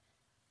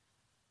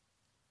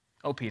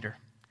 Oh, Peter,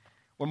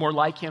 we're more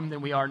like him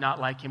than we are not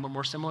like him. We're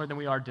more similar than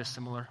we are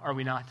dissimilar, are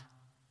we not?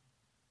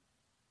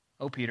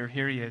 Oh, Peter,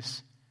 here he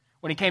is.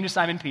 When he came to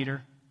Simon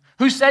Peter,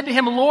 who said to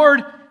him,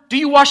 Lord, do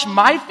you wash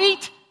my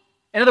feet?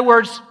 In other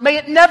words, may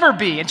it never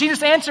be. And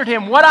Jesus answered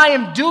him, what I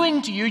am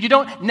doing to you, you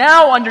don't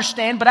now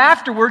understand, but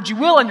afterwards you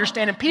will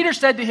understand. And Peter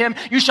said to him,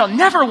 you shall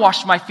never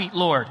wash my feet,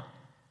 Lord.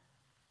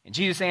 And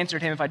Jesus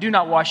answered him, if I do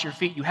not wash your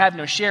feet, you have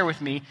no share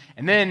with me.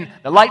 And then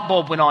the light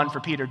bulb went on for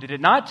Peter, did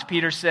it not?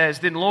 Peter says,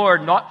 then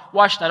Lord,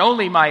 wash not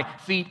only my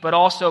feet, but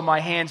also my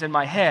hands and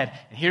my head.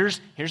 And here's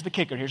the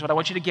kicker. Here's what I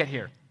want you to get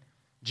here.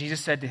 Jesus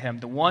said to him,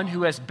 the one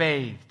who has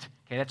bathed,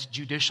 okay, that's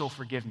judicial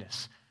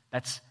forgiveness.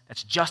 That's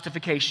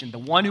justification. The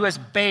one who has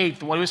bathed,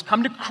 the one who has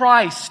come to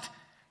Christ,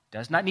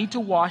 does not need to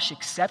wash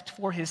except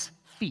for his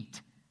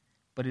feet,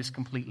 but is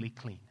completely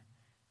clean.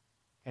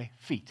 Okay,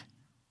 feet.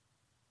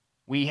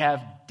 We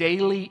have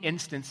daily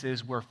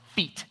instances where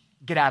feet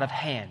get out of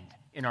hand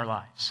in our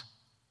lives.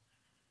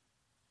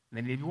 And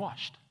they need to be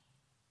washed.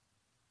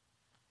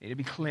 They need to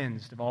be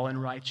cleansed of all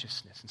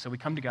unrighteousness. And so we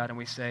come to God and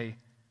we say,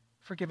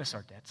 forgive us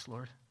our debts,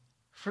 Lord.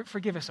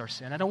 Forgive us our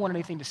sin. I don't want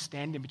anything to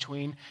stand in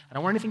between. I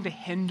don't want anything to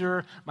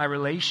hinder my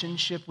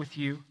relationship with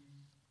you.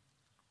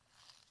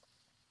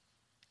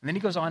 And then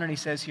he goes on and he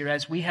says here,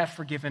 as we have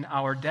forgiven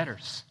our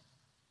debtors.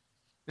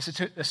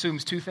 This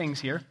assumes two things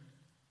here.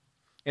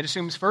 It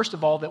assumes, first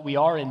of all, that we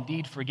are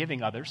indeed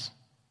forgiving others.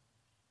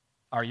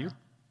 Are you?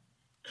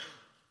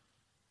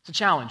 It's a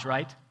challenge,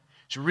 right?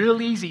 It's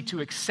real easy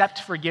to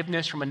accept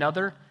forgiveness from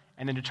another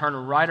and then to turn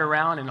right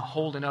around and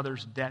hold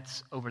another's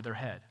debts over their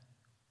head.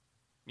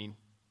 I mean,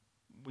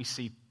 we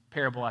see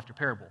parable after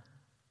parable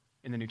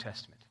in the New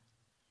Testament.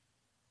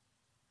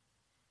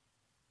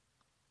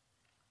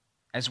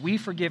 As we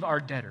forgive our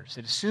debtors,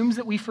 it assumes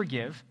that we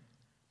forgive.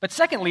 But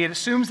secondly, it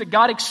assumes that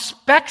God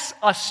expects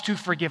us to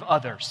forgive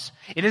others.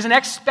 It is an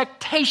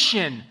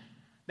expectation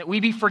that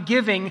we be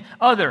forgiving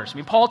others. I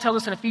mean, Paul tells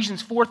us in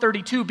Ephesians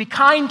 4:32, be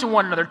kind to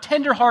one another,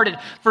 tenderhearted,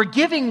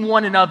 forgiving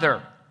one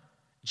another,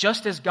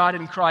 just as God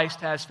in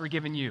Christ has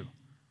forgiven you.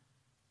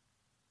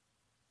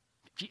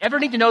 If you ever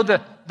need to know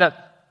the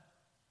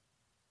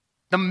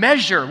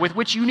measure with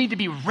which you need to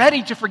be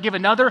ready to forgive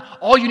another,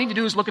 all you need to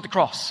do is look at the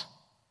cross.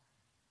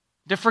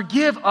 To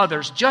forgive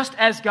others just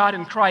as God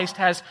in Christ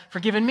has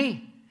forgiven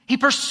me. He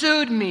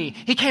pursued me.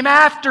 He came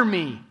after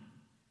me.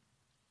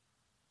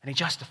 And he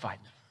justified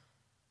me.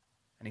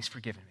 And he's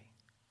forgiven me.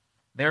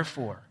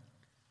 Therefore,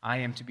 I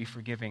am to be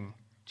forgiving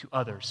to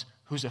others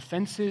whose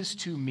offenses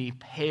to me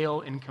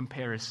pale in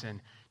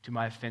comparison to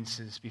my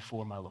offenses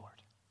before my Lord.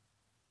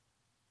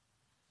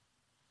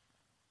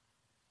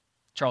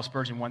 Charles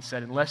Spurgeon once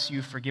said, unless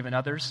you've forgiven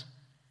others,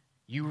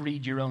 you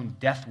read your own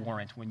death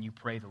warrant when you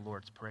pray the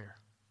Lord's Prayer.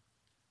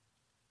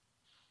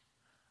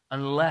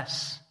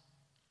 Unless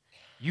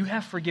you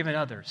have forgiven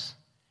others,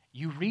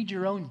 you read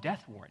your own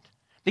death warrant.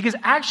 Because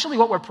actually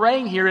what we're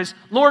praying here is,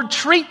 Lord,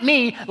 treat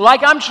me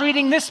like I'm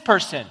treating this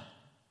person.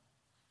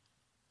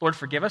 Lord,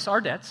 forgive us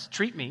our debts.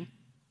 Treat me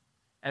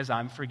as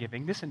I'm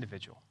forgiving this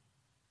individual.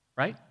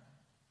 Right?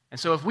 And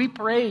so if we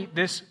pray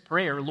this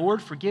prayer,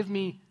 Lord, forgive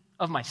me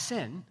of my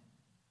sin,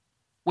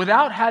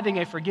 without having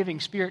a forgiving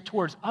spirit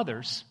towards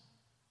others,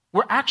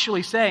 we're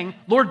actually saying,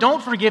 Lord,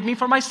 don't forgive me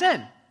for my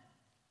sin.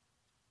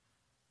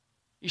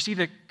 You see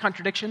the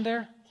contradiction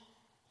there?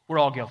 We're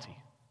all guilty.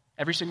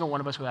 Every single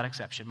one of us without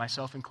exception,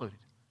 myself included.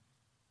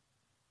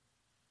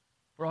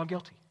 We're all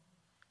guilty.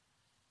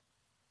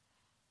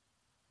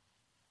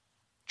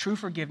 True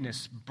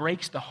forgiveness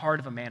breaks the heart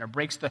of a man or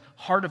breaks the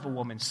heart of a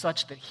woman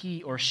such that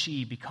he or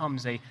she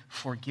becomes a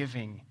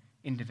forgiving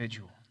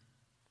individual.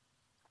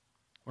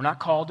 We're not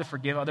called to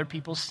forgive other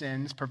people's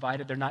sins,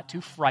 provided they're not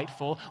too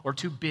frightful or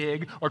too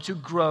big or too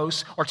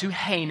gross or too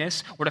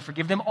heinous. We're to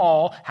forgive them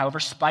all, however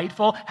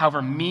spiteful,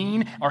 however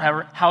mean, or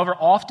however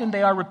often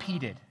they are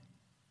repeated.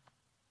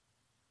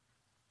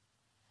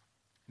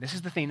 This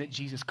is the thing that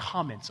Jesus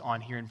comments on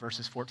here in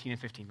verses 14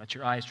 and 15. Let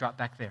your eyes drop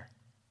back there.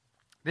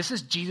 This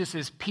is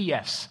Jesus'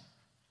 PS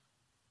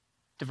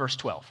to verse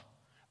 12.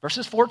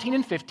 Verses 14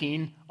 and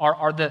 15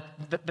 are the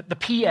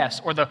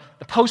PS, or the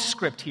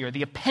postscript here,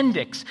 the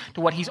appendix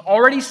to what he's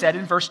already said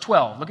in verse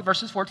 12. Look at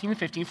verses 14 and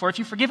 15. For if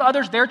you forgive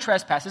others their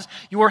trespasses,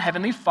 your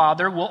heavenly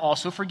Father will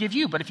also forgive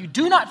you. But if you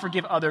do not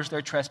forgive others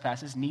their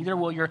trespasses, neither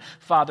will your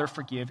Father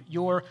forgive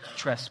your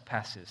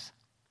trespasses.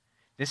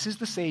 This is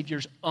the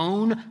Savior's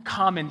own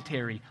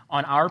commentary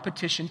on our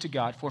petition to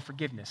God for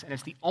forgiveness. And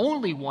it's the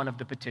only one of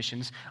the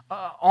petitions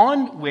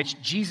on which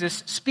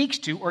Jesus speaks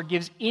to or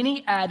gives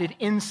any added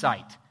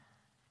insight.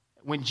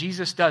 When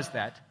Jesus does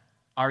that,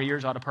 our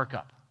ears ought to perk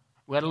up.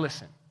 We ought to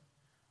listen.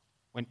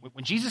 When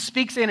Jesus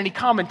speaks in and he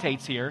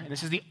commentates here, and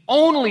this is the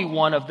only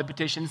one of the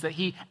petitions that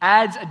he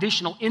adds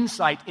additional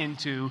insight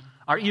into,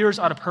 our ears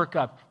ought to perk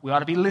up. We ought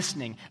to be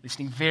listening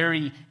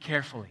very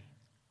carefully.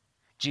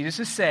 Jesus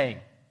is saying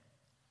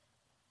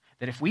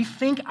that if we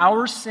think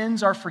our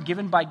sins are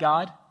forgiven by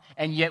God,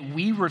 and yet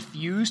we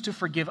refuse to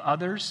forgive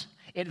others,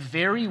 it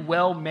very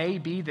well may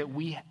be that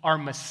we are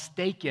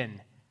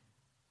mistaken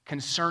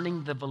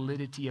concerning the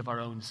validity of our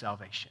own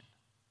salvation.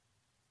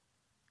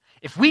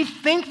 If we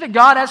think that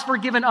God has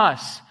forgiven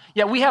us,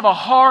 yet we have a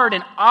hard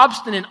and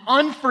obstinate,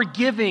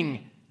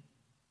 unforgiving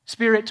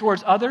spirit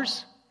towards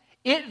others,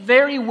 it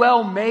very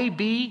well may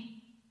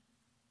be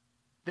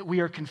that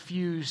we are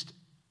confused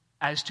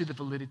as to the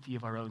validity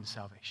of our own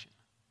salvation.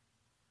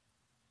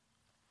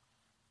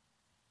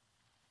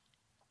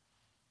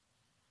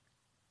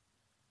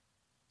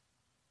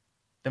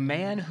 The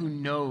man who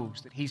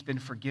knows that he's been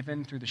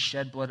forgiven through the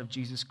shed blood of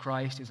Jesus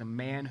Christ is a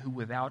man who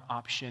without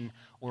option,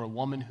 or a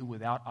woman who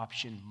without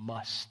option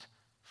must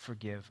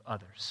forgive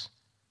others.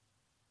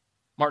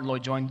 Martin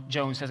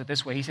Lloyd-Jones says it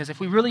this way. He says, if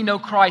we really know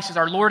Christ as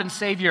our Lord and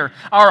Savior,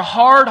 our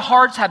hard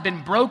hearts have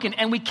been broken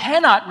and we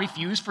cannot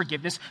refuse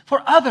forgiveness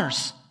for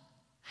others.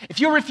 If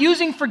you're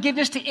refusing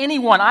forgiveness to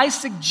anyone, I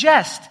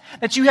suggest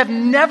that you have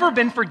never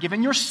been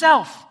forgiven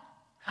yourself.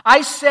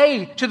 I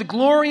say to the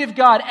glory of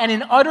God and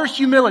in utter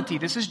humility,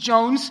 this is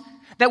Jones,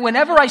 that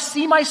whenever I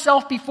see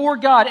myself before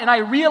God and I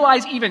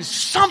realize even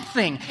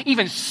something,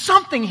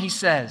 he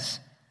says,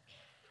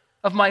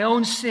 of my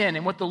own sin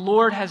and what the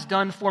Lord has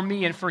done for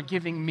me in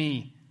forgiving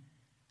me,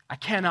 I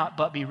cannot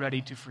but be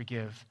ready to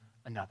forgive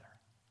another.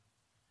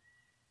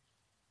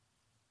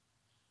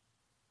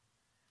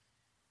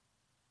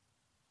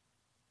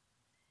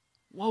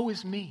 Woe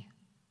is me,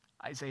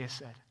 Isaiah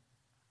said.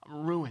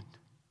 I'm ruined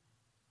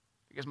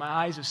because my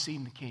eyes have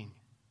seen the King.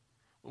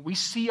 When we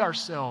see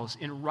ourselves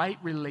in right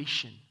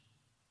relation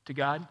to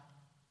God,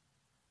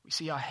 we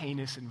see how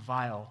heinous and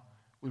vile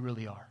we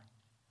really are.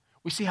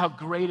 We see how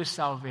great a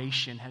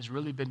salvation has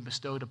really been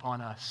bestowed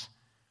upon us.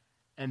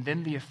 And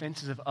then the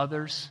offenses of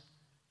others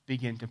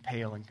begin to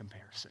pale in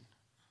comparison.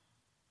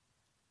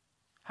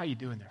 How you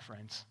doing there,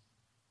 friends?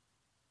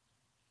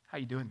 How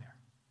you doing there?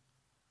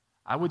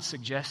 I would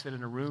suggest that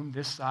in a room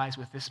this size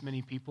with this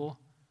many people,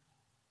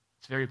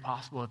 it's very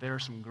possible that there are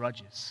some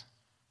grudges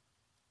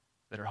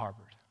that are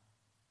harbored.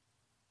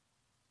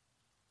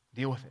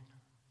 Deal with it.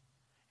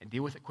 And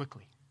deal with it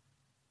quickly.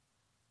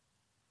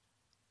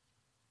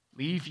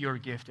 Leave your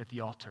gift at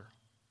the altar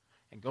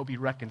and go be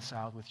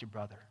reconciled with your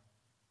brother.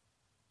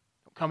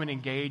 Don't come and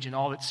engage in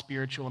all that's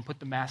spiritual and put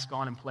the mask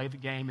on and play the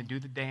game and do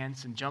the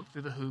dance and jump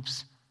through the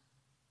hoops.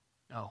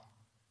 No.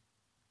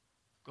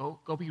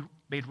 Go be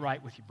made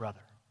right with your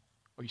brother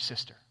or your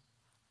sister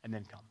and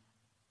then come.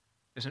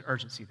 There's an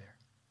urgency there.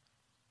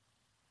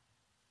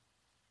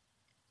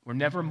 We're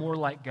never more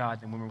like God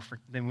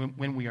than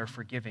when we are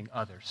forgiving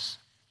others.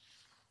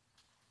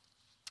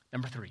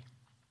 Number 3.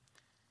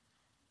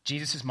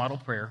 Jesus' model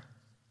prayer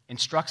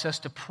instructs us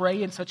to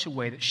pray in such a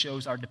way that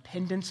shows our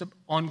dependence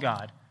on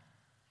God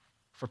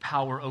for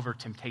power over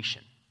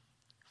temptation.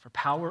 For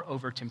power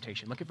over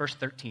temptation. Look at verse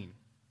 13.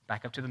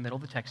 Back up to the middle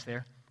of the text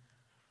there.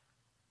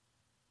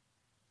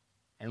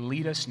 And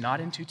lead us not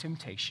into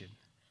temptation,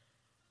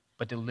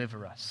 but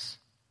deliver us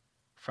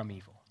from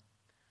evil.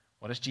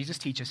 What does Jesus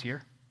teach us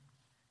here?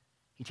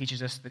 He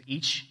teaches us that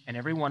each and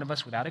every one of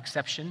us, without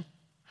exception,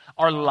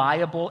 are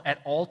liable at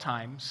all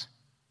times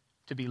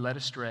to be led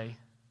astray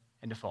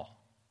and to fall.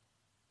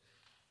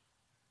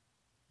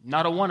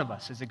 Not a one of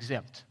us is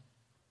exempt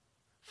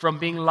from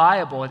being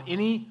liable at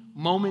any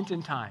moment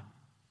in time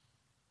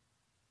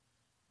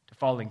to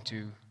falling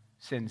to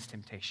sin's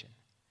temptation.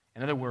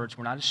 In other words,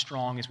 we're not as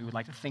strong as we would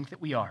like to think that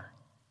we are.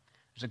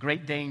 There's a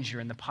great danger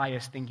in the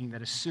pious thinking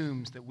that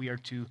assumes that we are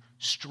too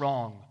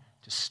strong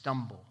to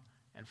stumble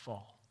and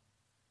fall.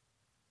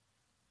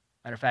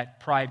 Matter of fact,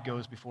 pride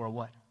goes before a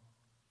what?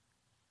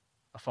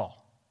 A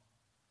fall.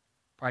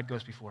 Pride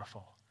goes before a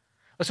fall.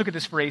 Let's look at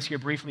this phrase here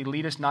briefly.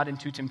 Lead us not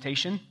into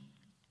temptation.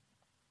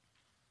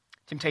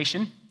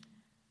 Temptation.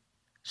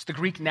 It's the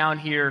Greek noun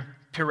here,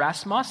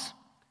 pyrasmos.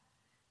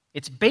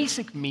 Its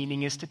basic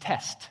meaning is to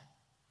test.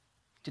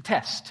 To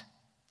test.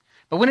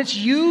 But when it's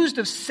used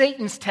of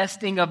Satan's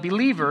testing of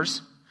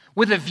believers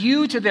with a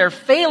view to their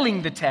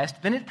failing the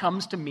test, then it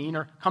comes to mean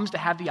or comes to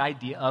have the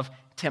idea of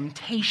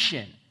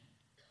temptation.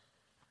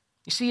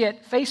 You see,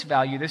 at face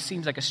value, this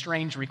seems like a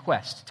strange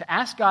request. To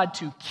ask God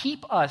to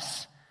keep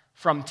us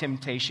from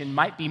temptation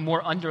might be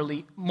more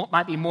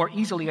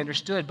easily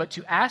understood, but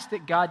to ask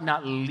that God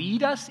not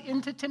lead us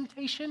into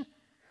temptation,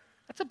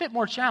 that's a bit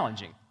more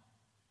challenging.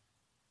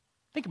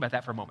 Think about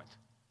that for a moment.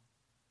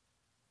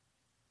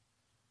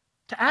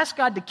 To ask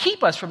God to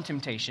keep us from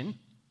temptation,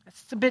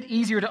 that's a bit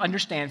easier to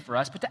understand for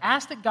us, but to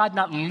ask that God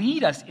not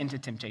lead us into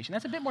temptation,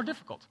 that's a bit more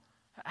difficult.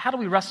 How do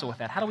we wrestle with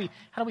that? How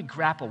do we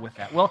grapple with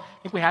that? Well,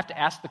 I think we have to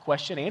answer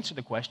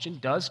the question,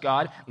 does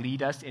God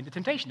lead us into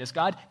temptation? Does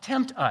God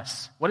tempt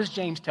us? What does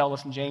James tell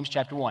us in James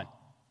chapter 1?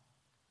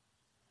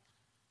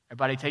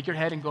 Everybody take your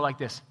head and go like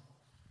this.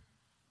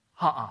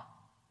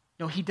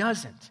 No, he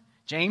doesn't.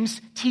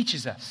 James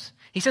teaches us.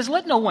 He says,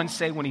 let no one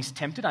say when he's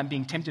tempted, I'm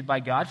being tempted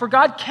by God, for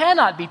God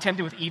cannot be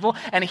tempted with evil,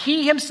 and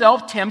he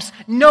himself tempts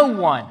no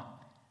one.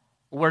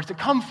 Well, where does it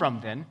come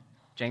from then?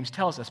 James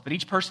tells us, but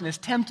each person is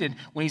tempted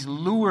when he's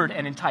lured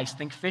and enticed.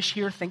 Think fish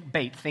here, think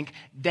bait, think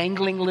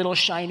dangling little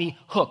shiny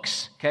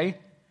hooks, okay?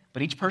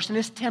 But each person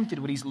is tempted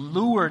when he's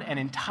lured and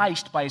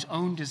enticed by his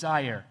own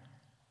desire.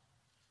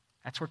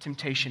 That's where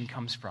temptation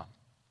comes from.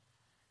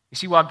 You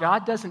see, while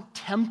God doesn't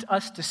tempt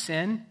us to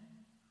sin,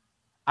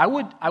 I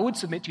would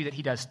submit to you that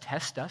he does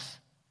test us,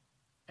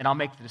 and I'll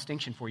make the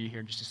distinction for you here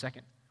in just a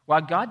second.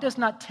 While God does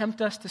not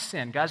tempt us to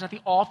sin, God's not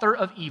the author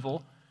of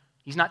evil,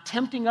 he's not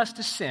tempting us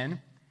to sin,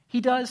 He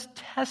does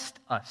test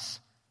us.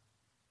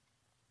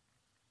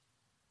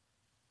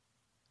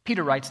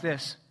 Peter writes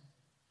this,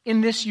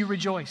 "In this you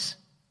rejoice,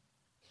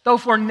 though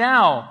for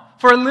now,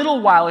 for a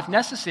little while if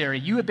necessary,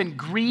 you have been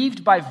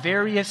grieved by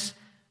various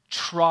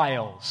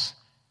trials."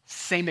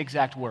 Same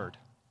exact word,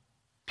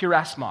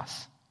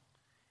 pyrasmos,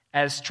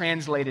 as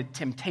translated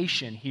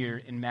temptation here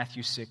in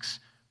Matthew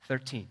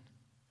 6:13.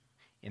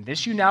 "In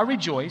this you now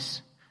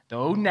rejoice,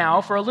 though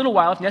now for a little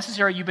while, if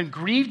necessary, you've been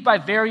grieved by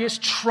various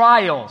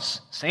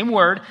trials," same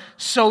word,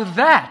 "so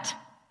that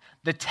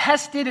the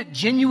tested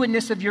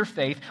genuineness of your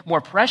faith,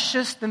 more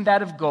precious than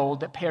that of gold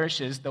that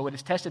perishes, though it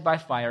is tested by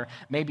fire,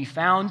 may be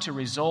found to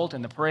result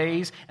in the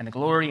praise and the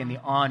glory and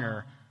the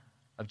honor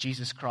of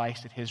Jesus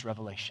Christ at his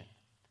revelation."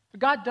 But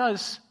God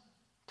does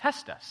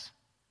test us.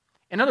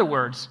 In other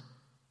words,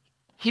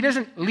 he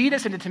doesn't lead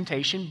us into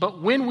temptation,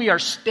 but when we are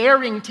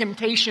staring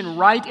temptation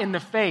right in the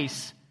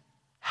face,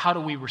 how do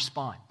we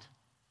respond?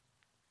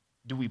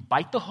 Do we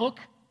bite the hook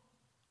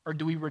or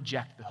do we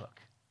reject the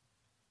hook?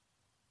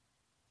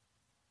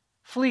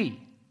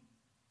 Flee.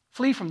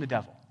 Flee from the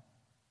devil,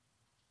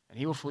 and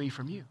he will flee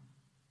from you.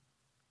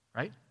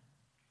 Right?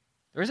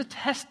 There is a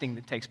testing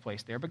that takes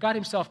place there, but God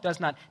himself does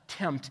not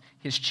tempt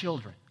his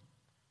children.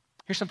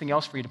 Here's something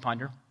else for you to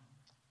ponder.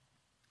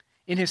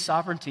 In his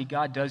sovereignty,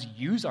 God does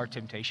use our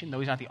temptation, though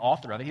he's not the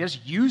author of it. He does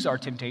use our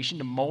temptation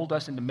to mold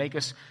us and to make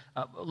us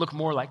look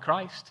more like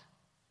Christ.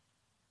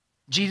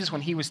 Jesus,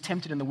 when he was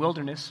tempted in the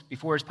wilderness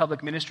before his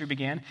public ministry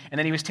began, and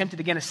then he was tempted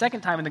again a second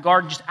time in the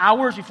garden just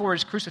hours before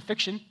his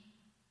crucifixion,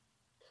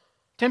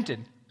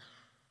 tempted.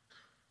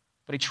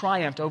 But he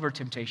triumphed over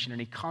temptation and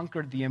he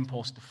conquered the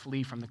impulse to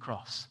flee from the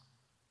cross.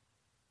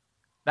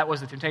 That was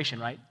the temptation,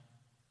 right?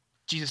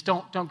 Jesus,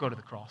 don't go to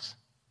the cross.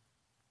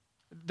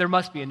 There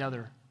must be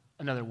another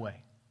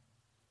way.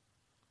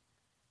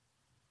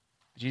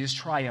 Jesus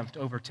triumphed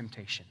over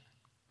temptation.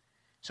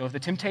 So if the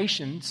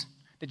temptations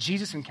that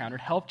Jesus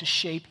encountered helped to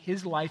shape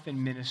his life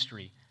and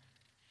ministry,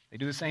 they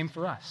do the same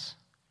for us.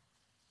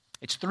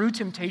 It's through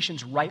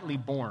temptations rightly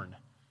born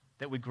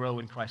that we grow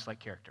in Christ-like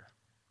character.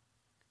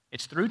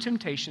 It's through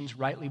temptations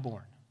rightly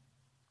born.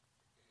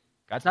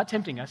 God's not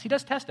tempting us. He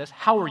does test us.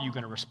 How are you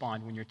going to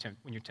respond when you're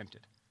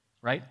tempted?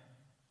 Right?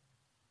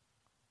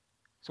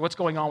 So what's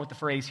going on with the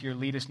phrase here,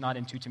 "lead us not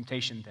into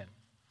temptation," then?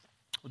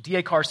 Well,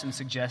 D.A. Carson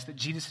suggests that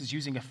Jesus is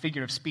using a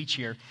figure of speech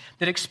here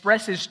that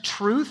expresses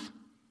truth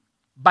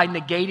by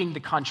negating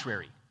the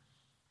contrary.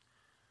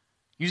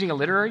 Using a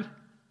literary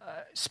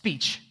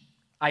speech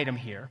item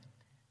here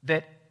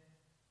that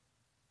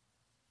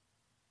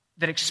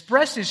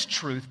expresses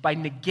truth by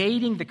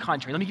negating the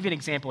contrary. Let me give you an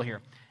example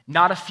here.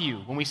 Not a few.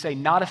 When we say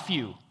not a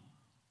few,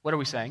 what are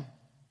we saying?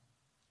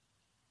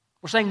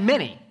 We're saying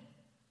many.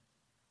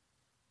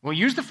 When we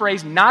use the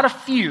phrase not a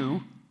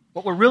few,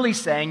 what we're really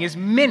saying is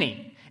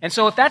many. And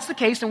so if that's the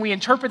case and we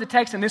interpret the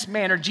text in this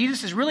manner,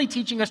 Jesus is really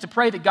teaching us to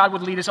pray that God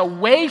would lead us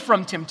away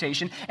from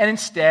temptation and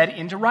instead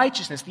into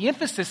righteousness. The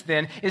emphasis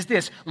then is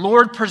this: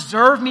 Lord,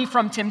 preserve me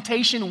from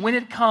temptation when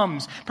it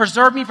comes.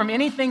 Preserve me from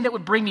anything that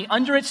would bring me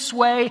under its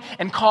sway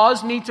and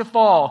cause me to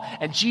fall.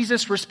 And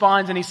Jesus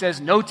responds and he says,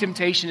 no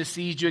temptation has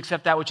seized you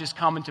except that which is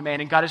common to man.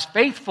 And God is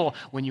faithful.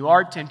 When you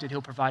are tempted,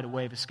 he'll provide a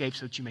way of escape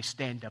so that you may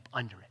stand up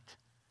under it.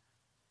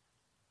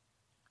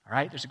 All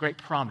right? There's a great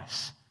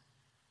promise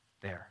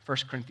there. 1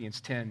 Corinthians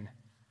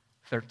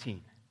 10:13.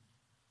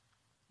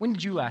 When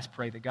did you last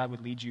pray that God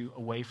would lead you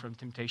away from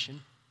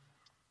temptation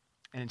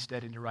and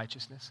instead into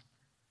righteousness?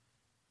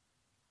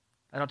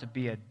 That ought to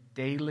be a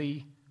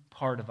daily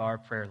part of our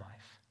prayer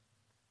life.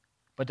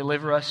 But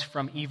deliver us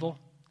from evil,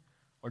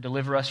 or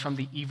deliver us from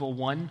the evil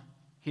one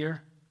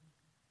here.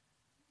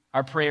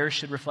 Our prayers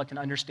should reflect an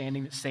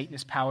understanding that Satan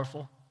is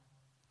powerful.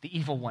 The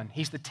evil one.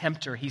 He's the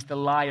tempter. He's the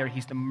liar.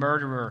 He's the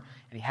murderer.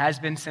 And he has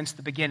been since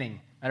the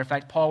beginning. Matter of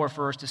fact, Paul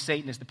refers to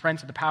Satan as the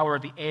prince of the power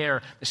of the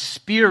air, the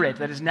spirit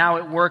that is now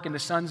at work in the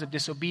sons of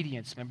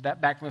disobedience. Remember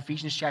that back from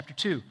Ephesians chapter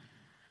 2.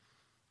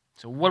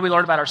 So what do we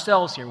learn about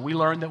ourselves here? We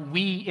learn that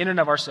we, in and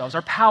of ourselves,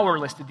 are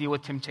powerless to deal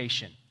with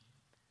temptation.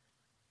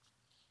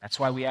 That's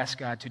why we ask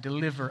God to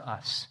deliver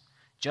us.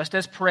 Just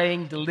as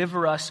praying,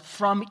 deliver us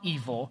from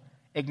evil,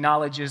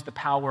 acknowledges the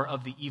power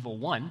of the evil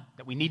one,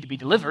 that we need to be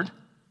delivered.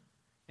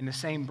 In the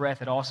same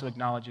breath, it also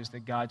acknowledges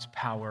that God's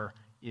power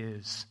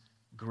is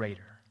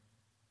greater.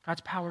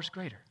 God's power is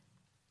greater.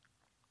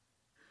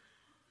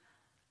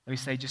 Let me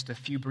say just a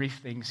few brief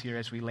things here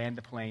as we land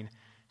the plane.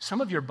 Some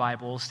of your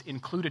Bibles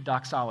include a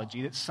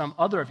doxology that some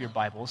other of your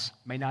Bibles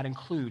may not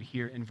include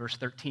here in verse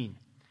 13.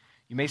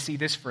 You may see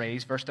this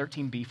phrase, verse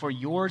 13b, "For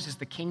yours is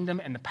the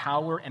kingdom and the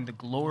power and the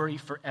glory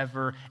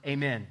forever.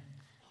 Amen."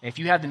 If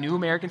you have the New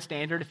American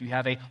Standard, if you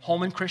have a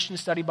Holman Christian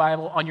Study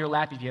Bible on your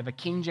lap, if you have a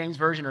King James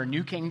Version or a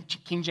New King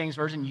James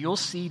Version, you'll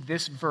see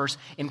this verse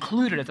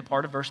included as a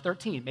part of verse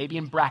 13, maybe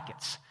in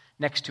brackets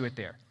next to it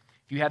there.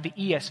 If you have the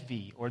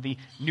ESV or the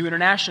New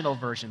International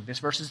Version, this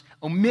verse is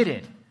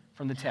omitted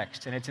from the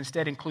text, and it's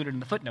instead included in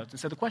the footnotes. And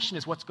so the question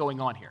is, what's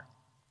going on here?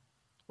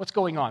 What's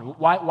going on?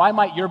 Why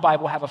might your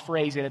Bible have a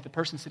phrase in it the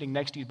person sitting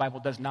next to you's Bible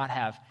does not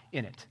have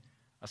in it?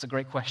 That's a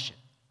great question.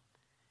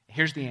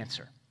 Here's the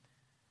answer.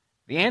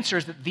 The answer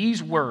is that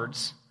these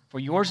words, for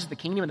yours is the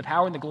kingdom and the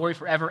power and the glory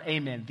forever,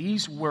 amen.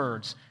 These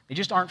words, they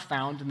just aren't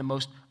found in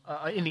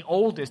the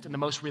oldest and the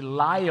most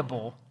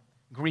reliable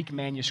Greek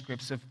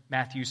manuscripts of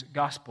Matthew's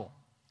gospel.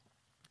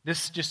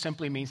 This just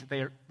simply means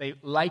that they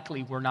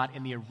likely were not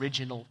in the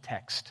original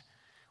text.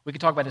 We can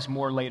talk about this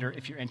more later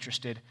if you're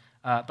interested.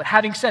 But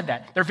having said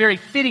that, they're very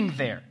fitting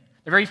there.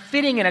 They're very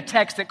fitting in a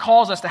text that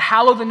calls us to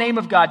hallow the name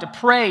of God, to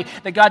pray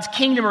that God's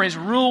kingdom or his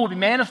rule would be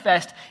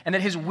manifest and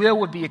that his will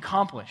would be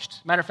accomplished.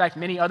 As a matter of fact,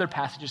 many other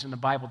passages in the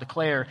Bible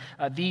declare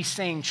these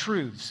same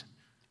truths.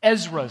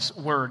 Ezra's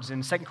words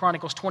in 2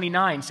 Chronicles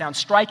 29 sound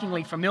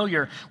strikingly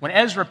familiar when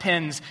Ezra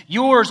pens,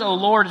 "Yours, O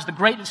Lord, is the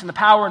greatness and the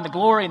power and the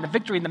glory and the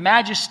victory and the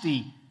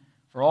majesty.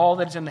 For all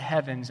that is in the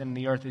heavens and in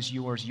the earth is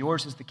yours.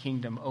 Yours is the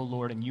kingdom, O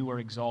Lord, and you are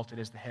exalted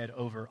as the head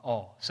over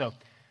all." So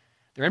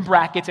they're in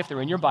brackets if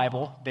they're in your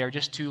Bible. They're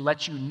just to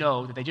let you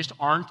know that they just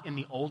aren't in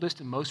the oldest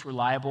and most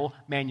reliable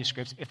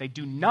manuscripts. If they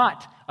do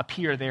not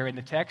appear there in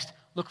the text,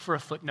 look for a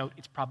footnote.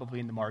 It's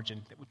probably in the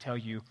margin that would tell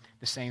you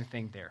the same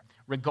thing there.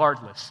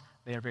 Regardless,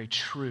 they are very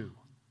true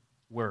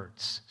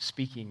words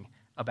speaking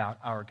about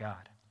our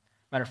God.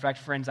 Matter of fact,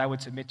 friends, I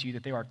would submit to you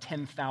that there are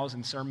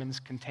 10,000 sermons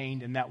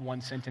contained in that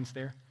one sentence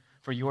there.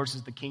 For yours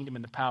is the kingdom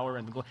and the power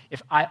and the glory.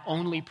 If I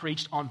only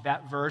preached on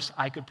that verse,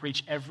 I could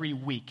preach every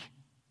week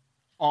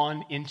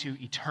on into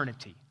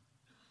eternity,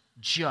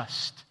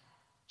 just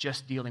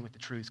dealing with the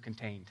truths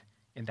contained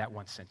in that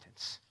one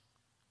sentence.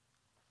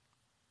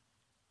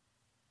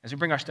 As we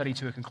bring our study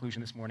to a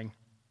conclusion this morning,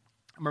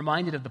 I'm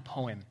reminded of the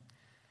poem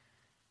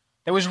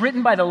that was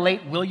written by the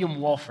late William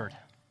Walford.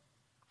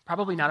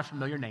 Probably not a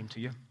familiar name to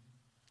you.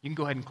 You can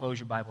go ahead and close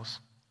your Bibles.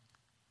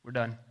 We're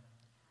done.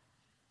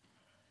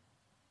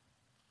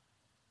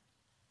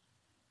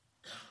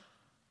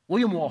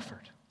 William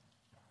Walford,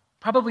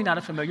 probably not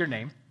a familiar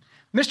name.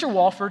 Mr.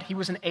 Walford, he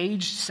was an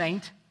aged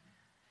saint,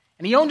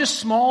 and he owned a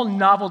small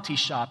novelty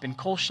shop in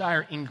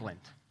Colshire,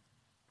 England.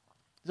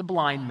 He was a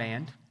blind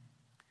man,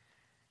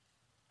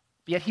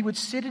 yet he would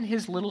sit in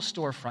his little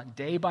storefront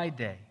day by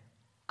day,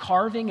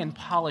 carving and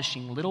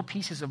polishing little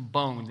pieces of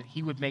bone that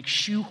he would make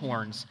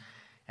shoehorns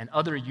and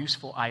other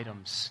useful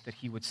items that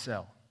he would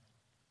sell.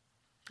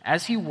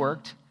 As he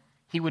worked,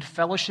 he would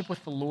fellowship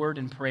with the Lord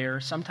in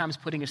prayer, sometimes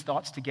putting his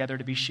thoughts together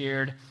to be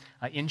shared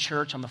in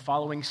church on the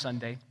following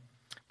Sunday.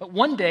 But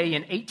one day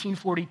in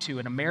 1842,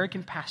 an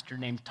American pastor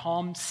named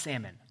Tom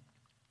Salmon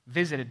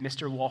visited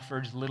Mr.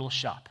 Walford's little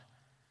shop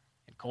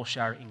in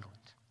Colshire,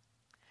 England.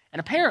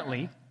 And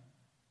apparently,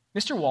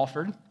 Mr.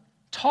 Walford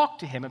talked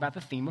to him about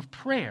the theme of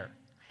prayer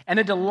and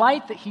the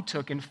delight that he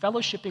took in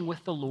fellowshipping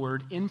with the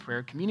Lord in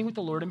prayer, communing with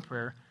the Lord in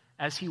prayer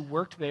as he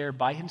worked there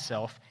by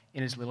himself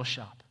in his little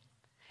shop.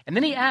 And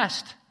then he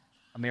asked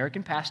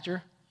American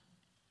pastor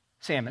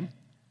Salmon,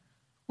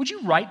 "Would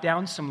you write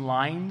down some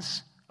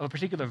lines of a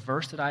particular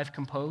verse that I've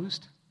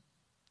composed?"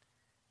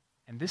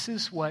 And this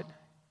is what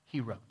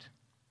he wrote.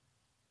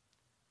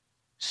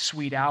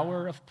 "Sweet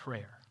hour of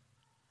prayer,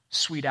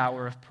 sweet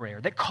hour of prayer,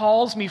 that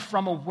calls me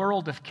from a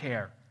world of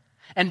care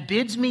and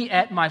bids me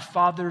at my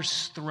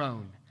Father's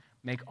throne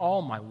make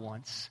all my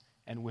wants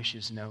and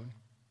wishes known.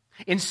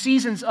 In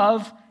seasons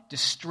of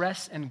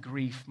distress and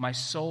grief, my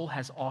soul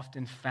has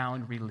often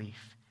found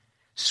relief.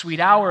 Sweet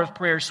hour of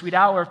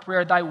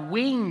prayer, thy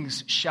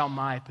wings shall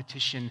my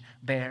petition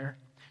bear.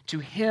 To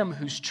him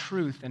whose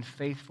truth and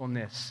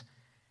faithfulness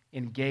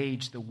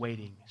engage the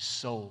waiting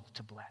soul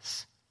to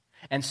bless.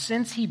 And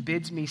since he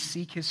bids me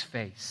seek his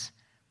face,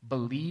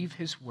 believe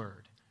his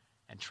word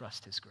and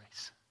trust his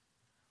grace."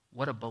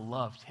 What a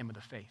beloved hymn of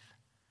the faith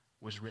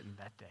was written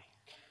that day.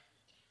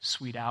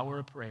 Sweet hour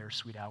of prayer,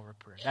 sweet hour of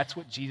prayer. That's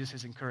what Jesus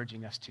is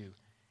encouraging us to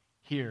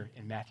here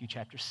in Matthew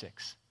chapter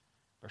 6,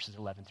 verses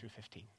 11 through 15.